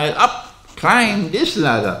that child up, climb this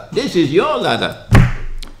ladder. This is your ladder.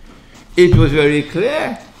 It was very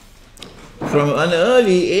clear from an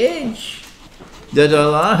early age that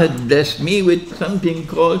Allah had blessed me with something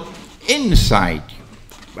called insight.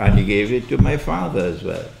 And He gave it to my father as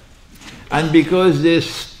well. And because they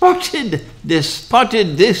spotted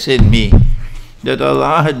this in me, that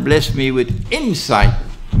Allah had blessed me with insight.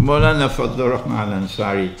 Maulana Fadlur Rahman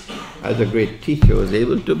Ansari, as a great teacher, was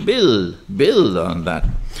able to build on that.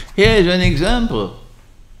 Here is an example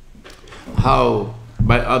how,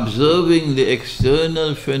 by observing the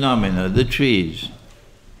external phenomena, the trees,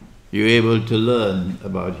 you're able to learn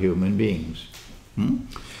about human beings.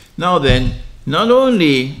 Now then, not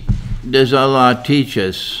only does Allah teach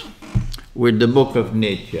us with the book of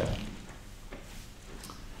nature,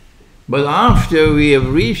 but after we have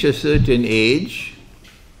reached a certain age,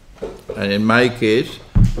 and in my case,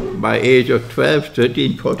 by age of 12,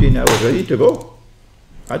 13, 14, I was ready to go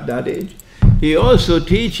at that age. He also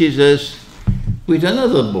teaches us with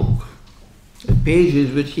another book, the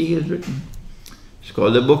pages which He has written. It's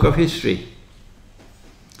called the Book of History.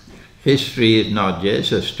 History is not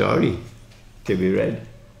just a story to be read.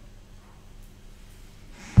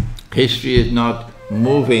 History is not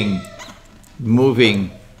moving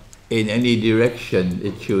in any direction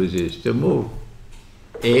it chooses to move,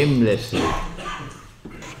 aimlessly.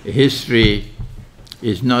 History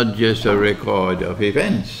is not just a record of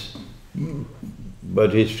events,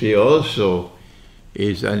 but history also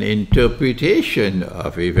is an interpretation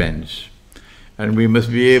of events. And we must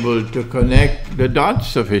be able to connect the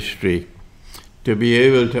dots of history to be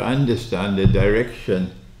able to understand the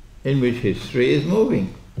direction in which history is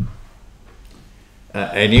moving.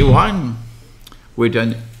 Anyone with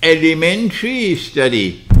an elementary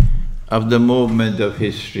study of the movement of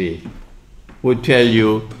history would tell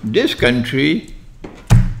you this country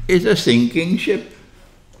is a sinking ship.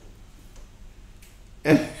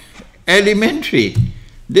 Elementary.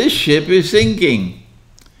 This ship is sinking.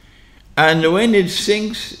 And when it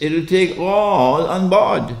sinks, it will take all on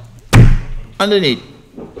board, underneath.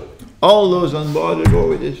 All those on board will go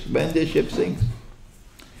with this when the ship sinks.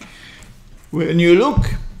 When you look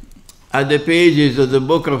at the pages of the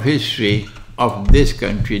book of history of this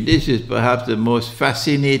country, this is perhaps the most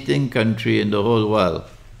fascinating country in the whole world,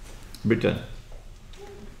 Britain,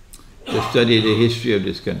 to study the history of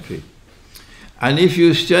this country. And if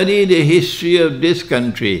you study the history of this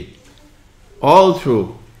country all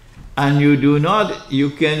through, and you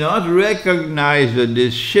cannot recognize that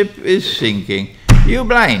this ship is sinking, you're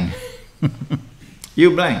blind.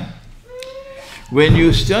 You're blind. When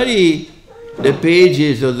you study the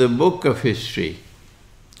pages of the book of history,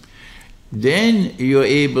 then you're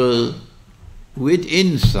able, with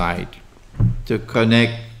insight, to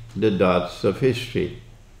connect the dots of history.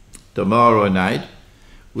 Tomorrow night,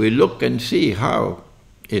 we look and see how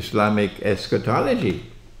Islamic eschatology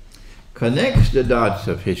connects the dots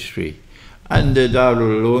of history, and the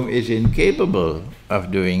Darul Uloom is incapable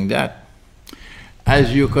of doing that.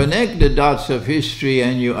 As you connect the dots of history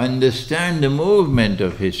and you understand the movement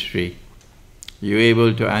of history, you're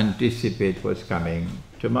able to anticipate what's coming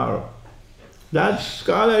tomorrow. That's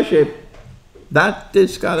scholarship. That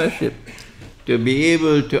is scholarship. To be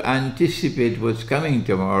able to anticipate what's coming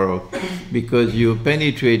tomorrow because you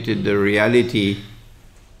penetrated the reality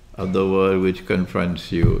of the world which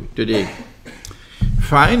confronts you today.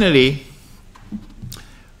 Finally,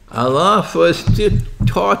 Allah first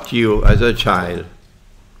taught you as a child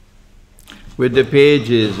with the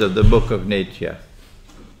pages of the book of nature.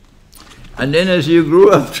 And then as you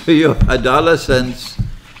grew up to your adolescence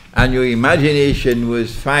and your imagination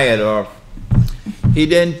was fired off, He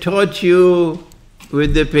then taught you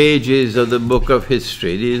with the pages of the book of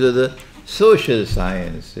history. These are the social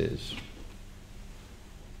sciences.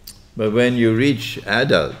 But when you reach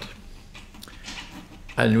adult,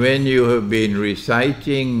 and when you have been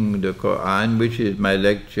reciting the Quran, which is my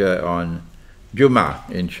lecture on Jummah,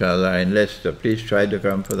 inshallah, in Leicester, please try to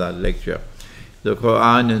come for that lecture. The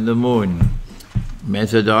Quran and the Moon,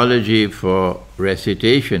 methodology for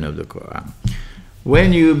recitation of the Quran.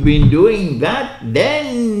 When you've been doing that,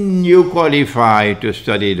 then you qualify to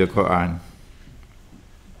study the Quran.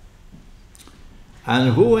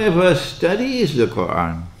 And whoever studies the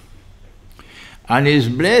Quran and is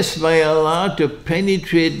blessed by Allah to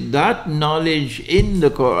penetrate that knowledge in the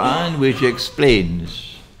Quran which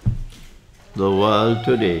explains the world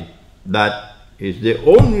today, that is the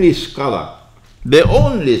only scholar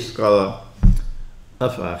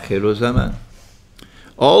of Akhiru Zaman.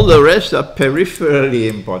 All the rest are peripherally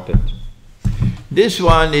important. This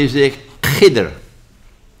one is a khidr.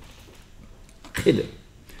 Khidr.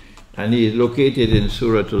 And he is located in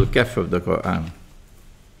Surah Al-Kahf of the Quran.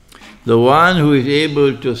 The one who is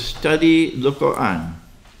able to study the Quran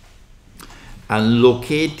and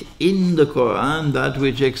locate in the Quran that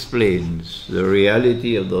which explains the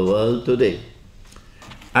reality of the world today,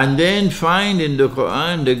 and then find in the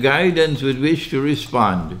Quran the guidance with which to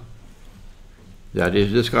respond. That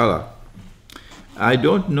is the scholar. I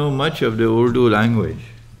don't know much of the Urdu language,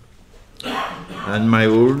 and my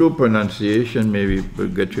Urdu pronunciation maybe will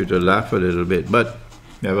get you to laugh a little bit, but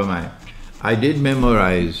never mind. I did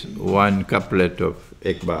memorize one couplet of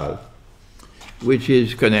Iqbal, which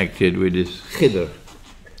is connected with this khidr.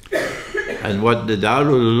 And what the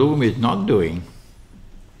Darul Uloom is not doing,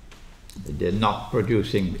 they're not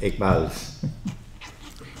producing Iqbals.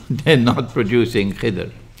 They're not producing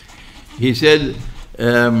khidr. He said,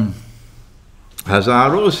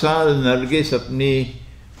 हजारों साल नरगिस अपनी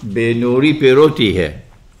बेनूरी पे रोती है,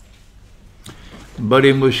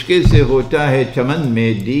 बड़ी मुश्किल से होता है चमन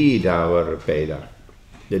में दीद आवर पैदा.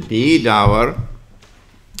 The deed hour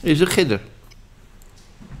is a khidr.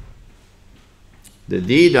 The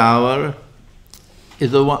deed hour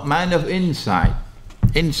is a man of insight.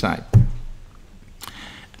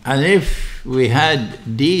 And if we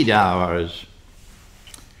had deed hours,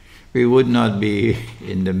 we would not be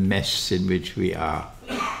in the mess in which we are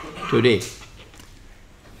today,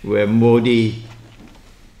 where Modi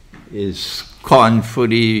is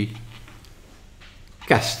scornfully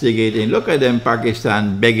castigating. Look at them,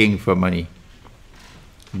 Pakistan, begging for money.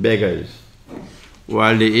 Beggars.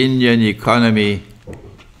 While the Indian economy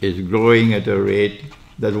is growing at a rate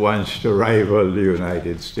that wants to rival the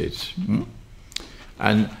United States.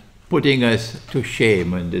 And putting us to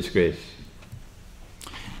shame and disgrace.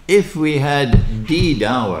 If we had deed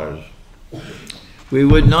hours, we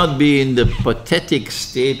would not be in the pathetic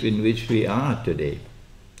state in which we are today.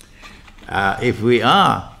 If we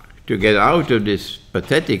are to get out of this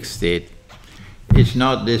pathetic state, it's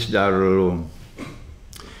not this Darul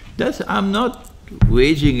Uloom. I'm not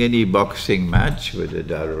waging any boxing match with the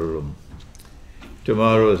Darul Uloom.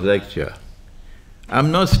 Tomorrow's lecture,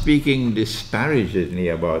 I'm not speaking disparagingly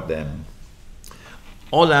about them.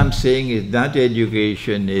 All I'm saying is that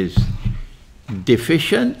education is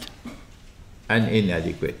deficient and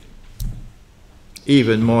inadequate.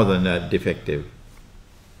 Even more than that, defective.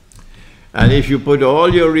 And if you put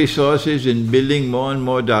all your resources in building more and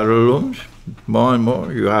more Darul Ulooms, more and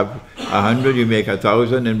more, you have 100, you make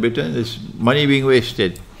 1,000 in Britain, it's money being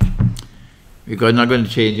wasted. Because it's not going to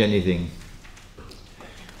change anything.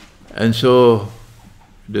 And so,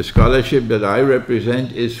 the scholarship that I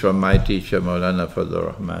represent is from my teacher, Maulana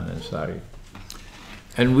Fadlur Rahman Ansari.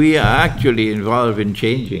 And we are actually involved in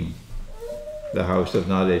changing the house of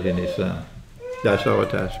knowledge in Islam. That's our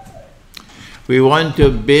task. We want to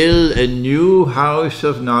build a new house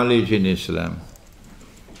of knowledge in Islam,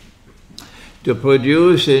 to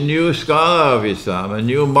produce a new scholar of Islam, a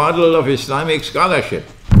new model of Islamic scholarship,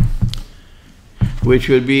 which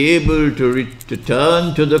will be able to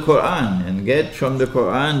turn to the Quran and get from the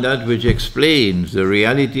Quran that which explains the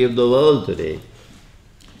reality of the world today,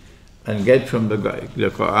 and get from the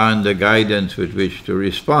Quran the guidance with which to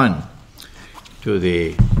respond to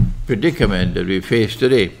the predicament that we face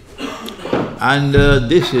today. And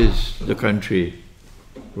this is the country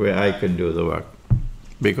where I can do the work,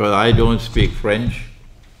 because I don't speak French,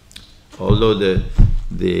 although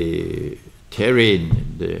the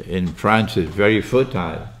terrain in France is very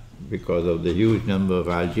fertile because of the huge number of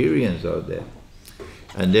Algerians out there.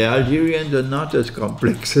 And the Algerians are not as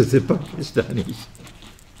complex as the Pakistanis.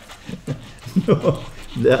 No,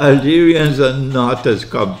 the Algerians are not as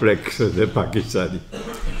complex as the Pakistanis.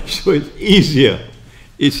 So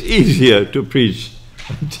it's easier to preach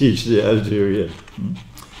and teach the Algerians.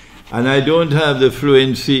 And I don't have the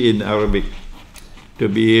fluency in Arabic to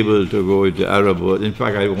be able to go with the Arab world. In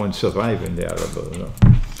fact, I won't survive in the Arab world. No.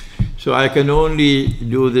 So I can only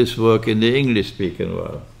do this work in the English-speaking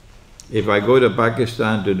world. If I go to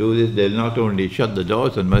Pakistan to do this, they'll not only shut the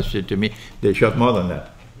doors on masjid to me, they'll shut more than that.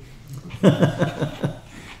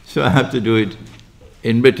 So I have to do it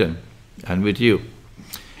in Britain and with you.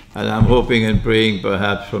 And I'm hoping and praying,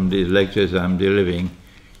 perhaps from these lectures I'm delivering,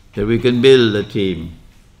 that we can build a team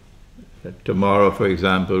that tomorrow, for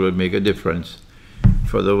example, would make a difference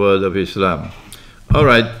for the world of Islam. All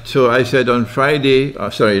right, so I said on Friday,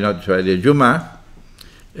 sorry, not Friday, Jummah,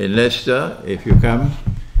 in Leicester, if you come,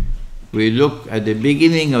 we look at the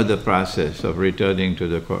beginning of the process of returning to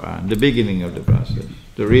the Quran, the beginning of the process,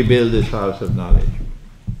 to rebuild this house of knowledge.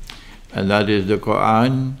 And that is the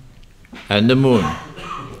Quran and the moon.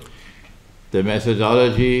 The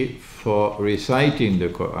methodology for reciting the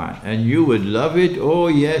Quran. And you would love it, oh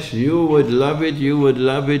yes, you would love it, you would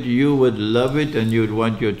love it, you would love it, and you'd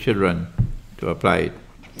want your children to apply it.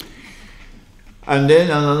 And then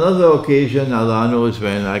on another occasion, Allah knows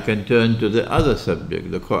when, I can turn to the other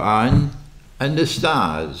subject, the Quran and the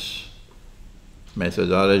stars.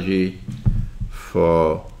 Methodology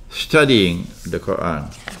for studying the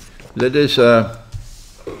Quran. Let us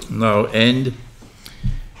now end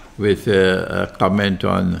with a comment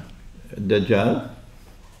on Dajjal.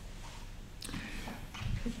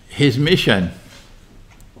 His mission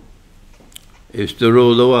is to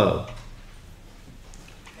rule the world,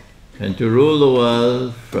 and to rule the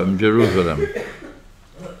world from Jerusalem,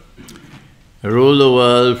 rule the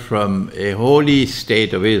world from a holy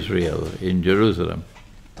state of Israel in Jerusalem,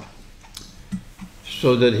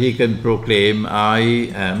 so that he can proclaim, I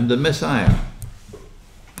am the Messiah.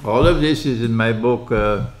 All of this is in my book,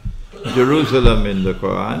 Jerusalem in the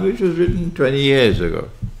Quran, which was written 20 years ago.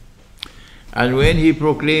 And when he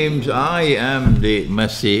proclaims, I am the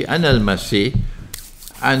Masih, Ana al-Masih,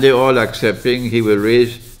 and they're all accepting, he'll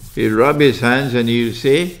rub his hands and he'll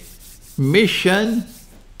say, mission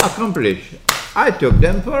accomplished. I took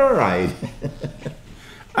them for a ride.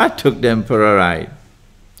 I took them for a ride.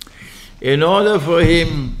 In order for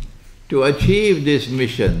him to achieve this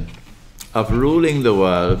mission of ruling the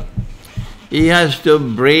world, he has to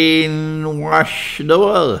brainwash the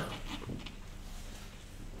world.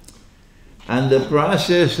 And the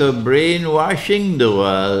process of brainwashing the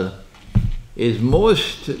world is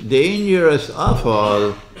most dangerous of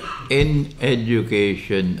all in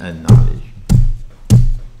education and knowledge.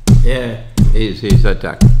 Here is his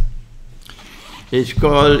attack.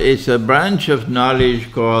 It's a branch of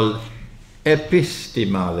knowledge called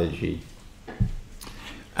epistemology.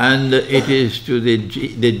 And it is to the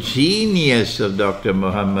genius of Dr.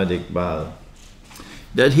 Muhammad Iqbal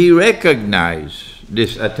that he recognized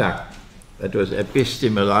this attack that was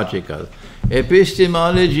epistemological.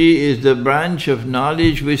 Epistemology is the branch of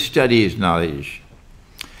knowledge which studies knowledge,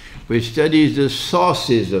 which studies the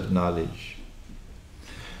sources of knowledge.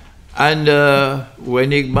 And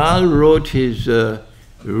when Iqbal wrote his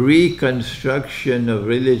reconstruction of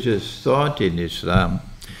religious thought in Islam,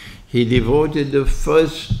 he devoted the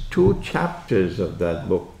first 2 chapters of that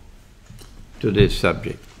book to this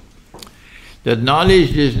subject. That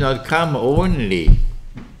knowledge does not come only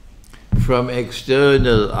from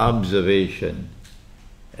external observation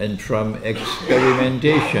and from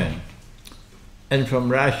experimentation and from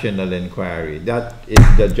rational inquiry. That is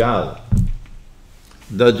Dajjal.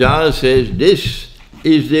 Dajjal says this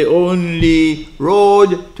is the only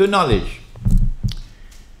road to knowledge.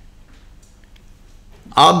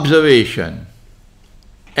 Observation,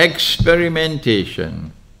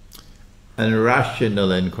 experimentation, and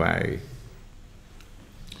rational inquiry.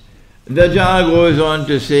 Dajjal goes on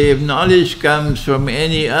to say, if knowledge comes from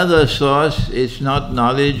any other source, it's not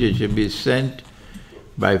knowledge, it should be sent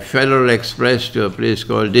by Federal Express to a place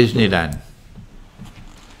called Disneyland.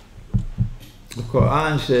 The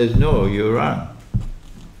Quran says, no, you're wrong.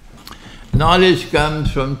 Knowledge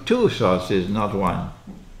comes from 2 sources, not 1.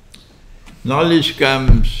 Knowledge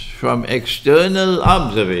comes from external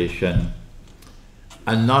observation,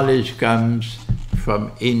 and knowledge comes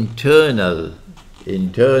from internal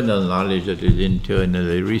knowledge that is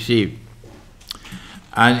internally received.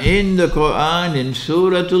 And in the Quran, in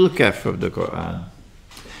Suratul Kahf of the Quran,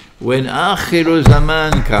 when Akhiru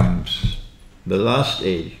Zaman comes, the last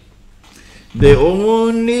age, the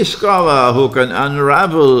only scholar who can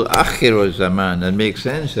unravel Akhiru Zaman and make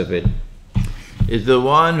sense of it is the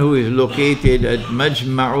one who is located at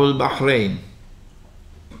Majma'ul Bahrain.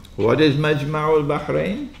 What is Majma'ul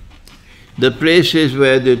Bahrain? The places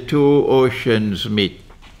where the 2 oceans meet.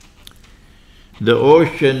 The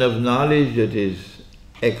ocean of knowledge that is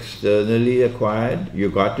externally acquired, you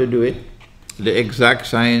got to do it, the exact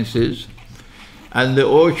sciences, and the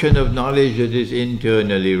ocean of knowledge that is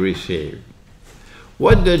internally received.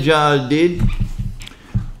 What Dajjal did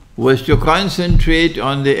was to concentrate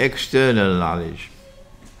on the external knowledge.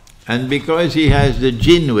 And because he has the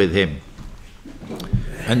jinn with him,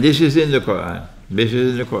 and this is in the Quran,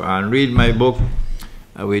 read my book.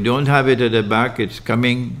 We don't have it at the back, it's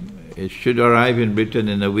coming, it should arrive in Britain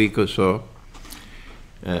in a week or so.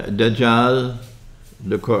 Dajjal,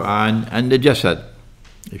 the Quran, and the Jasad.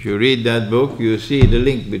 If you read that book, you see the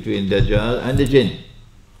link between Dajjal and the jinn.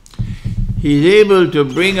 He's able to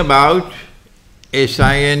bring about a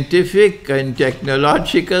scientific and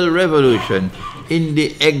technological revolution in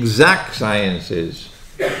the exact sciences,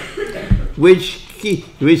 which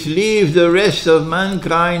leaves the rest of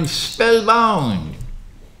mankind spellbound,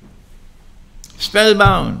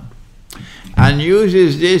 and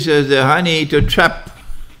uses this as the honey to trap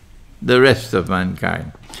the rest of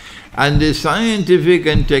mankind. And the scientific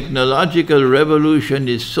and technological revolution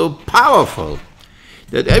is so powerful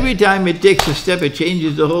that every time it takes a step, it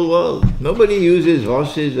changes the whole world. Nobody uses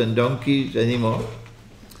horses and donkeys anymore,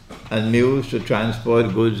 and mules to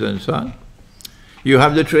transport goods and so on. You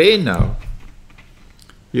have the train now.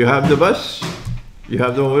 You have the bus. You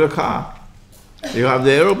have the motor car. You have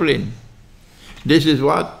the aeroplane. This is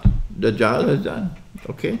what Dajjal has done.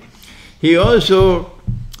 Okay? He also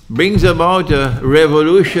brings about a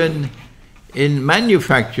revolution in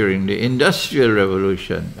manufacturing, the industrial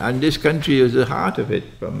revolution, and this country is the heart of it,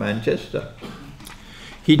 from Manchester.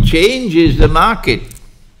 He changes the market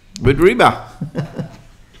with riba,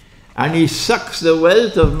 and he sucks the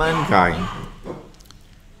wealth of mankind.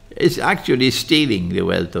 It's actually stealing the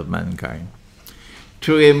wealth of mankind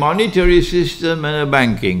through a monetary system and a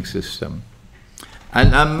banking system,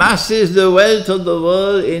 and amasses the wealth of the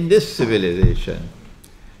world in this civilization,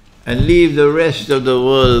 and leave the rest of the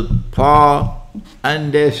world poor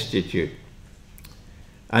and destitute.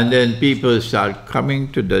 And then people start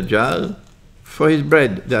coming to Dajjal for his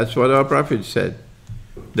bread. That's what our Prophet said.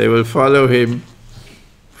 They will follow him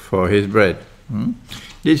for his bread.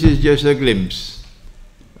 This is just a glimpse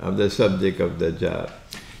of the subject of Dajjal.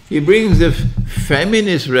 He brings the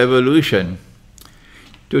feminist revolution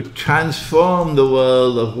to transform the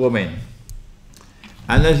world of women.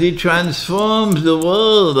 And as he transforms the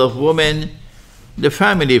world of women, the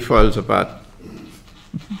family falls apart.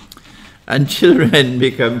 And children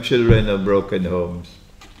become children of broken homes.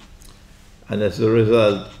 And as a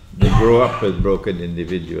result, they grow up as broken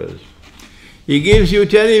individuals. He gives you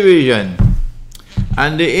television,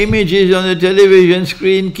 and the images on the television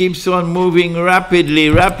screen keeps on moving rapidly.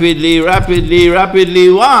 Why?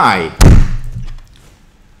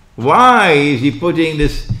 Why is he putting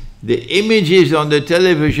the images on the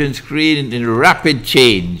television screen in rapid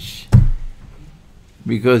change?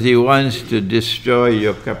 Because he wants to destroy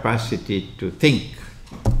your capacity to think.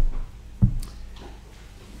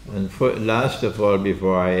 And last of all,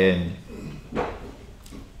 before I end,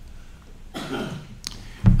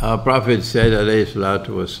 our Prophet said, alayhi salatu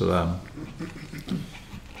wasalam,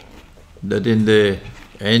 that in the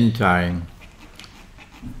end time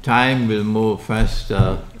will move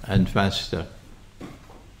faster and faster.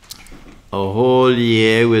 A whole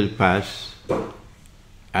year will pass,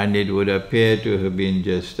 and it would appear to have been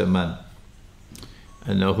just a month.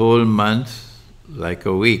 And a whole month like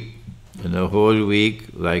a week, and a whole week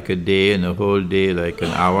like a day, and a whole day like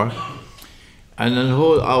an hour, and a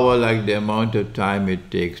whole hour like the amount of time it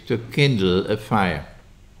takes to kindle a fire.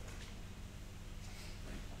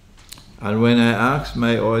 And when I ask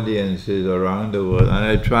my audiences around the world, and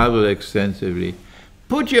I travel extensively,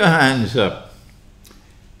 put your hands up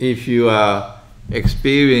if you are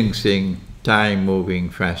experiencing time moving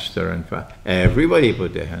faster and faster. Everybody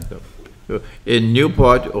put their hands up. So in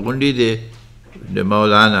Newport, only the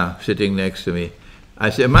Maulana sitting next to me. I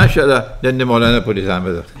said, mashallah, then the Maulana put his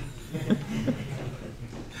hands up.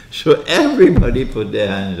 So everybody put their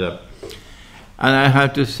hands up. And I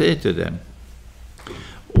have to say to them,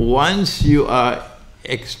 once you are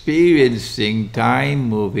experiencing time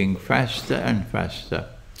moving faster and faster,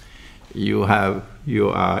 you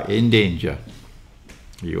are in danger.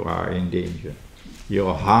 You are in danger.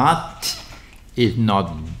 Your heart is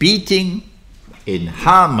not beating in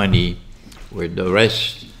harmony with the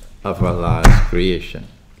rest of Allah's creation.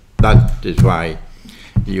 That is why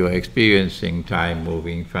you are experiencing time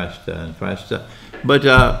moving faster and faster. But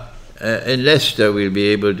in Leicester we'll be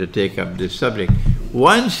able to take up this subject.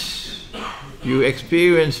 Once you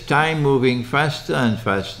experience time moving faster and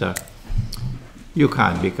faster, you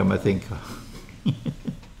can't become a thinker.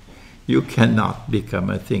 You cannot become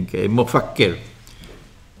a thinker, a mufakkir,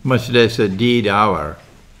 much less a deed hour,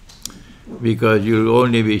 because you'll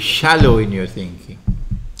only be shallow in your thinking.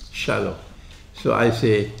 Shallow. So I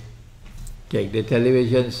say, take the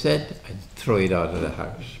television set and throw it out of the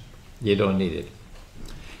house. You don't need it.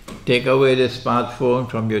 Take away the smartphone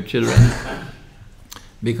from your children,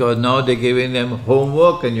 because now they're giving them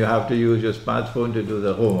homework and you have to use your smartphone to do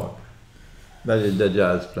the homework. That is the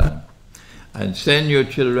Dajjal's plan. And send your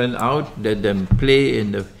children out, let them play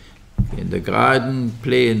in the garden,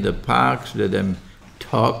 play in the parks, let them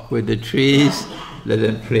talk with the trees, let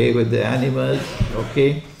them play with the animals,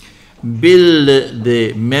 okay? Build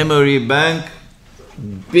the memory bank,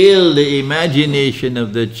 build the imagination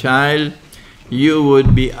of the child. You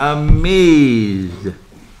would be amazed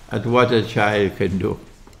at what a child can do.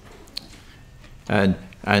 And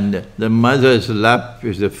the mother's lap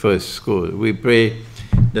is the first school. We pray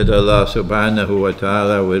that Allah subhanahu wa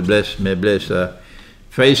ta'ala will may bless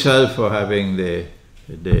Faisal for having the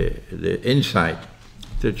insight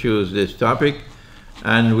to choose this topic.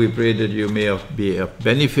 And we pray that you may be of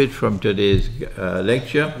benefit from today's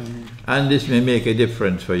lecture, and this may make a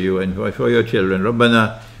difference for you and for your children.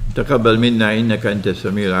 ربنا تقبل منا إنك أنت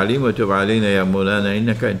السميع العليم وتب علينا يا مولانا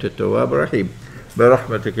إنك أنت التواب الرحيم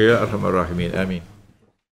برحمتك يا أرحم الراحمين آمين.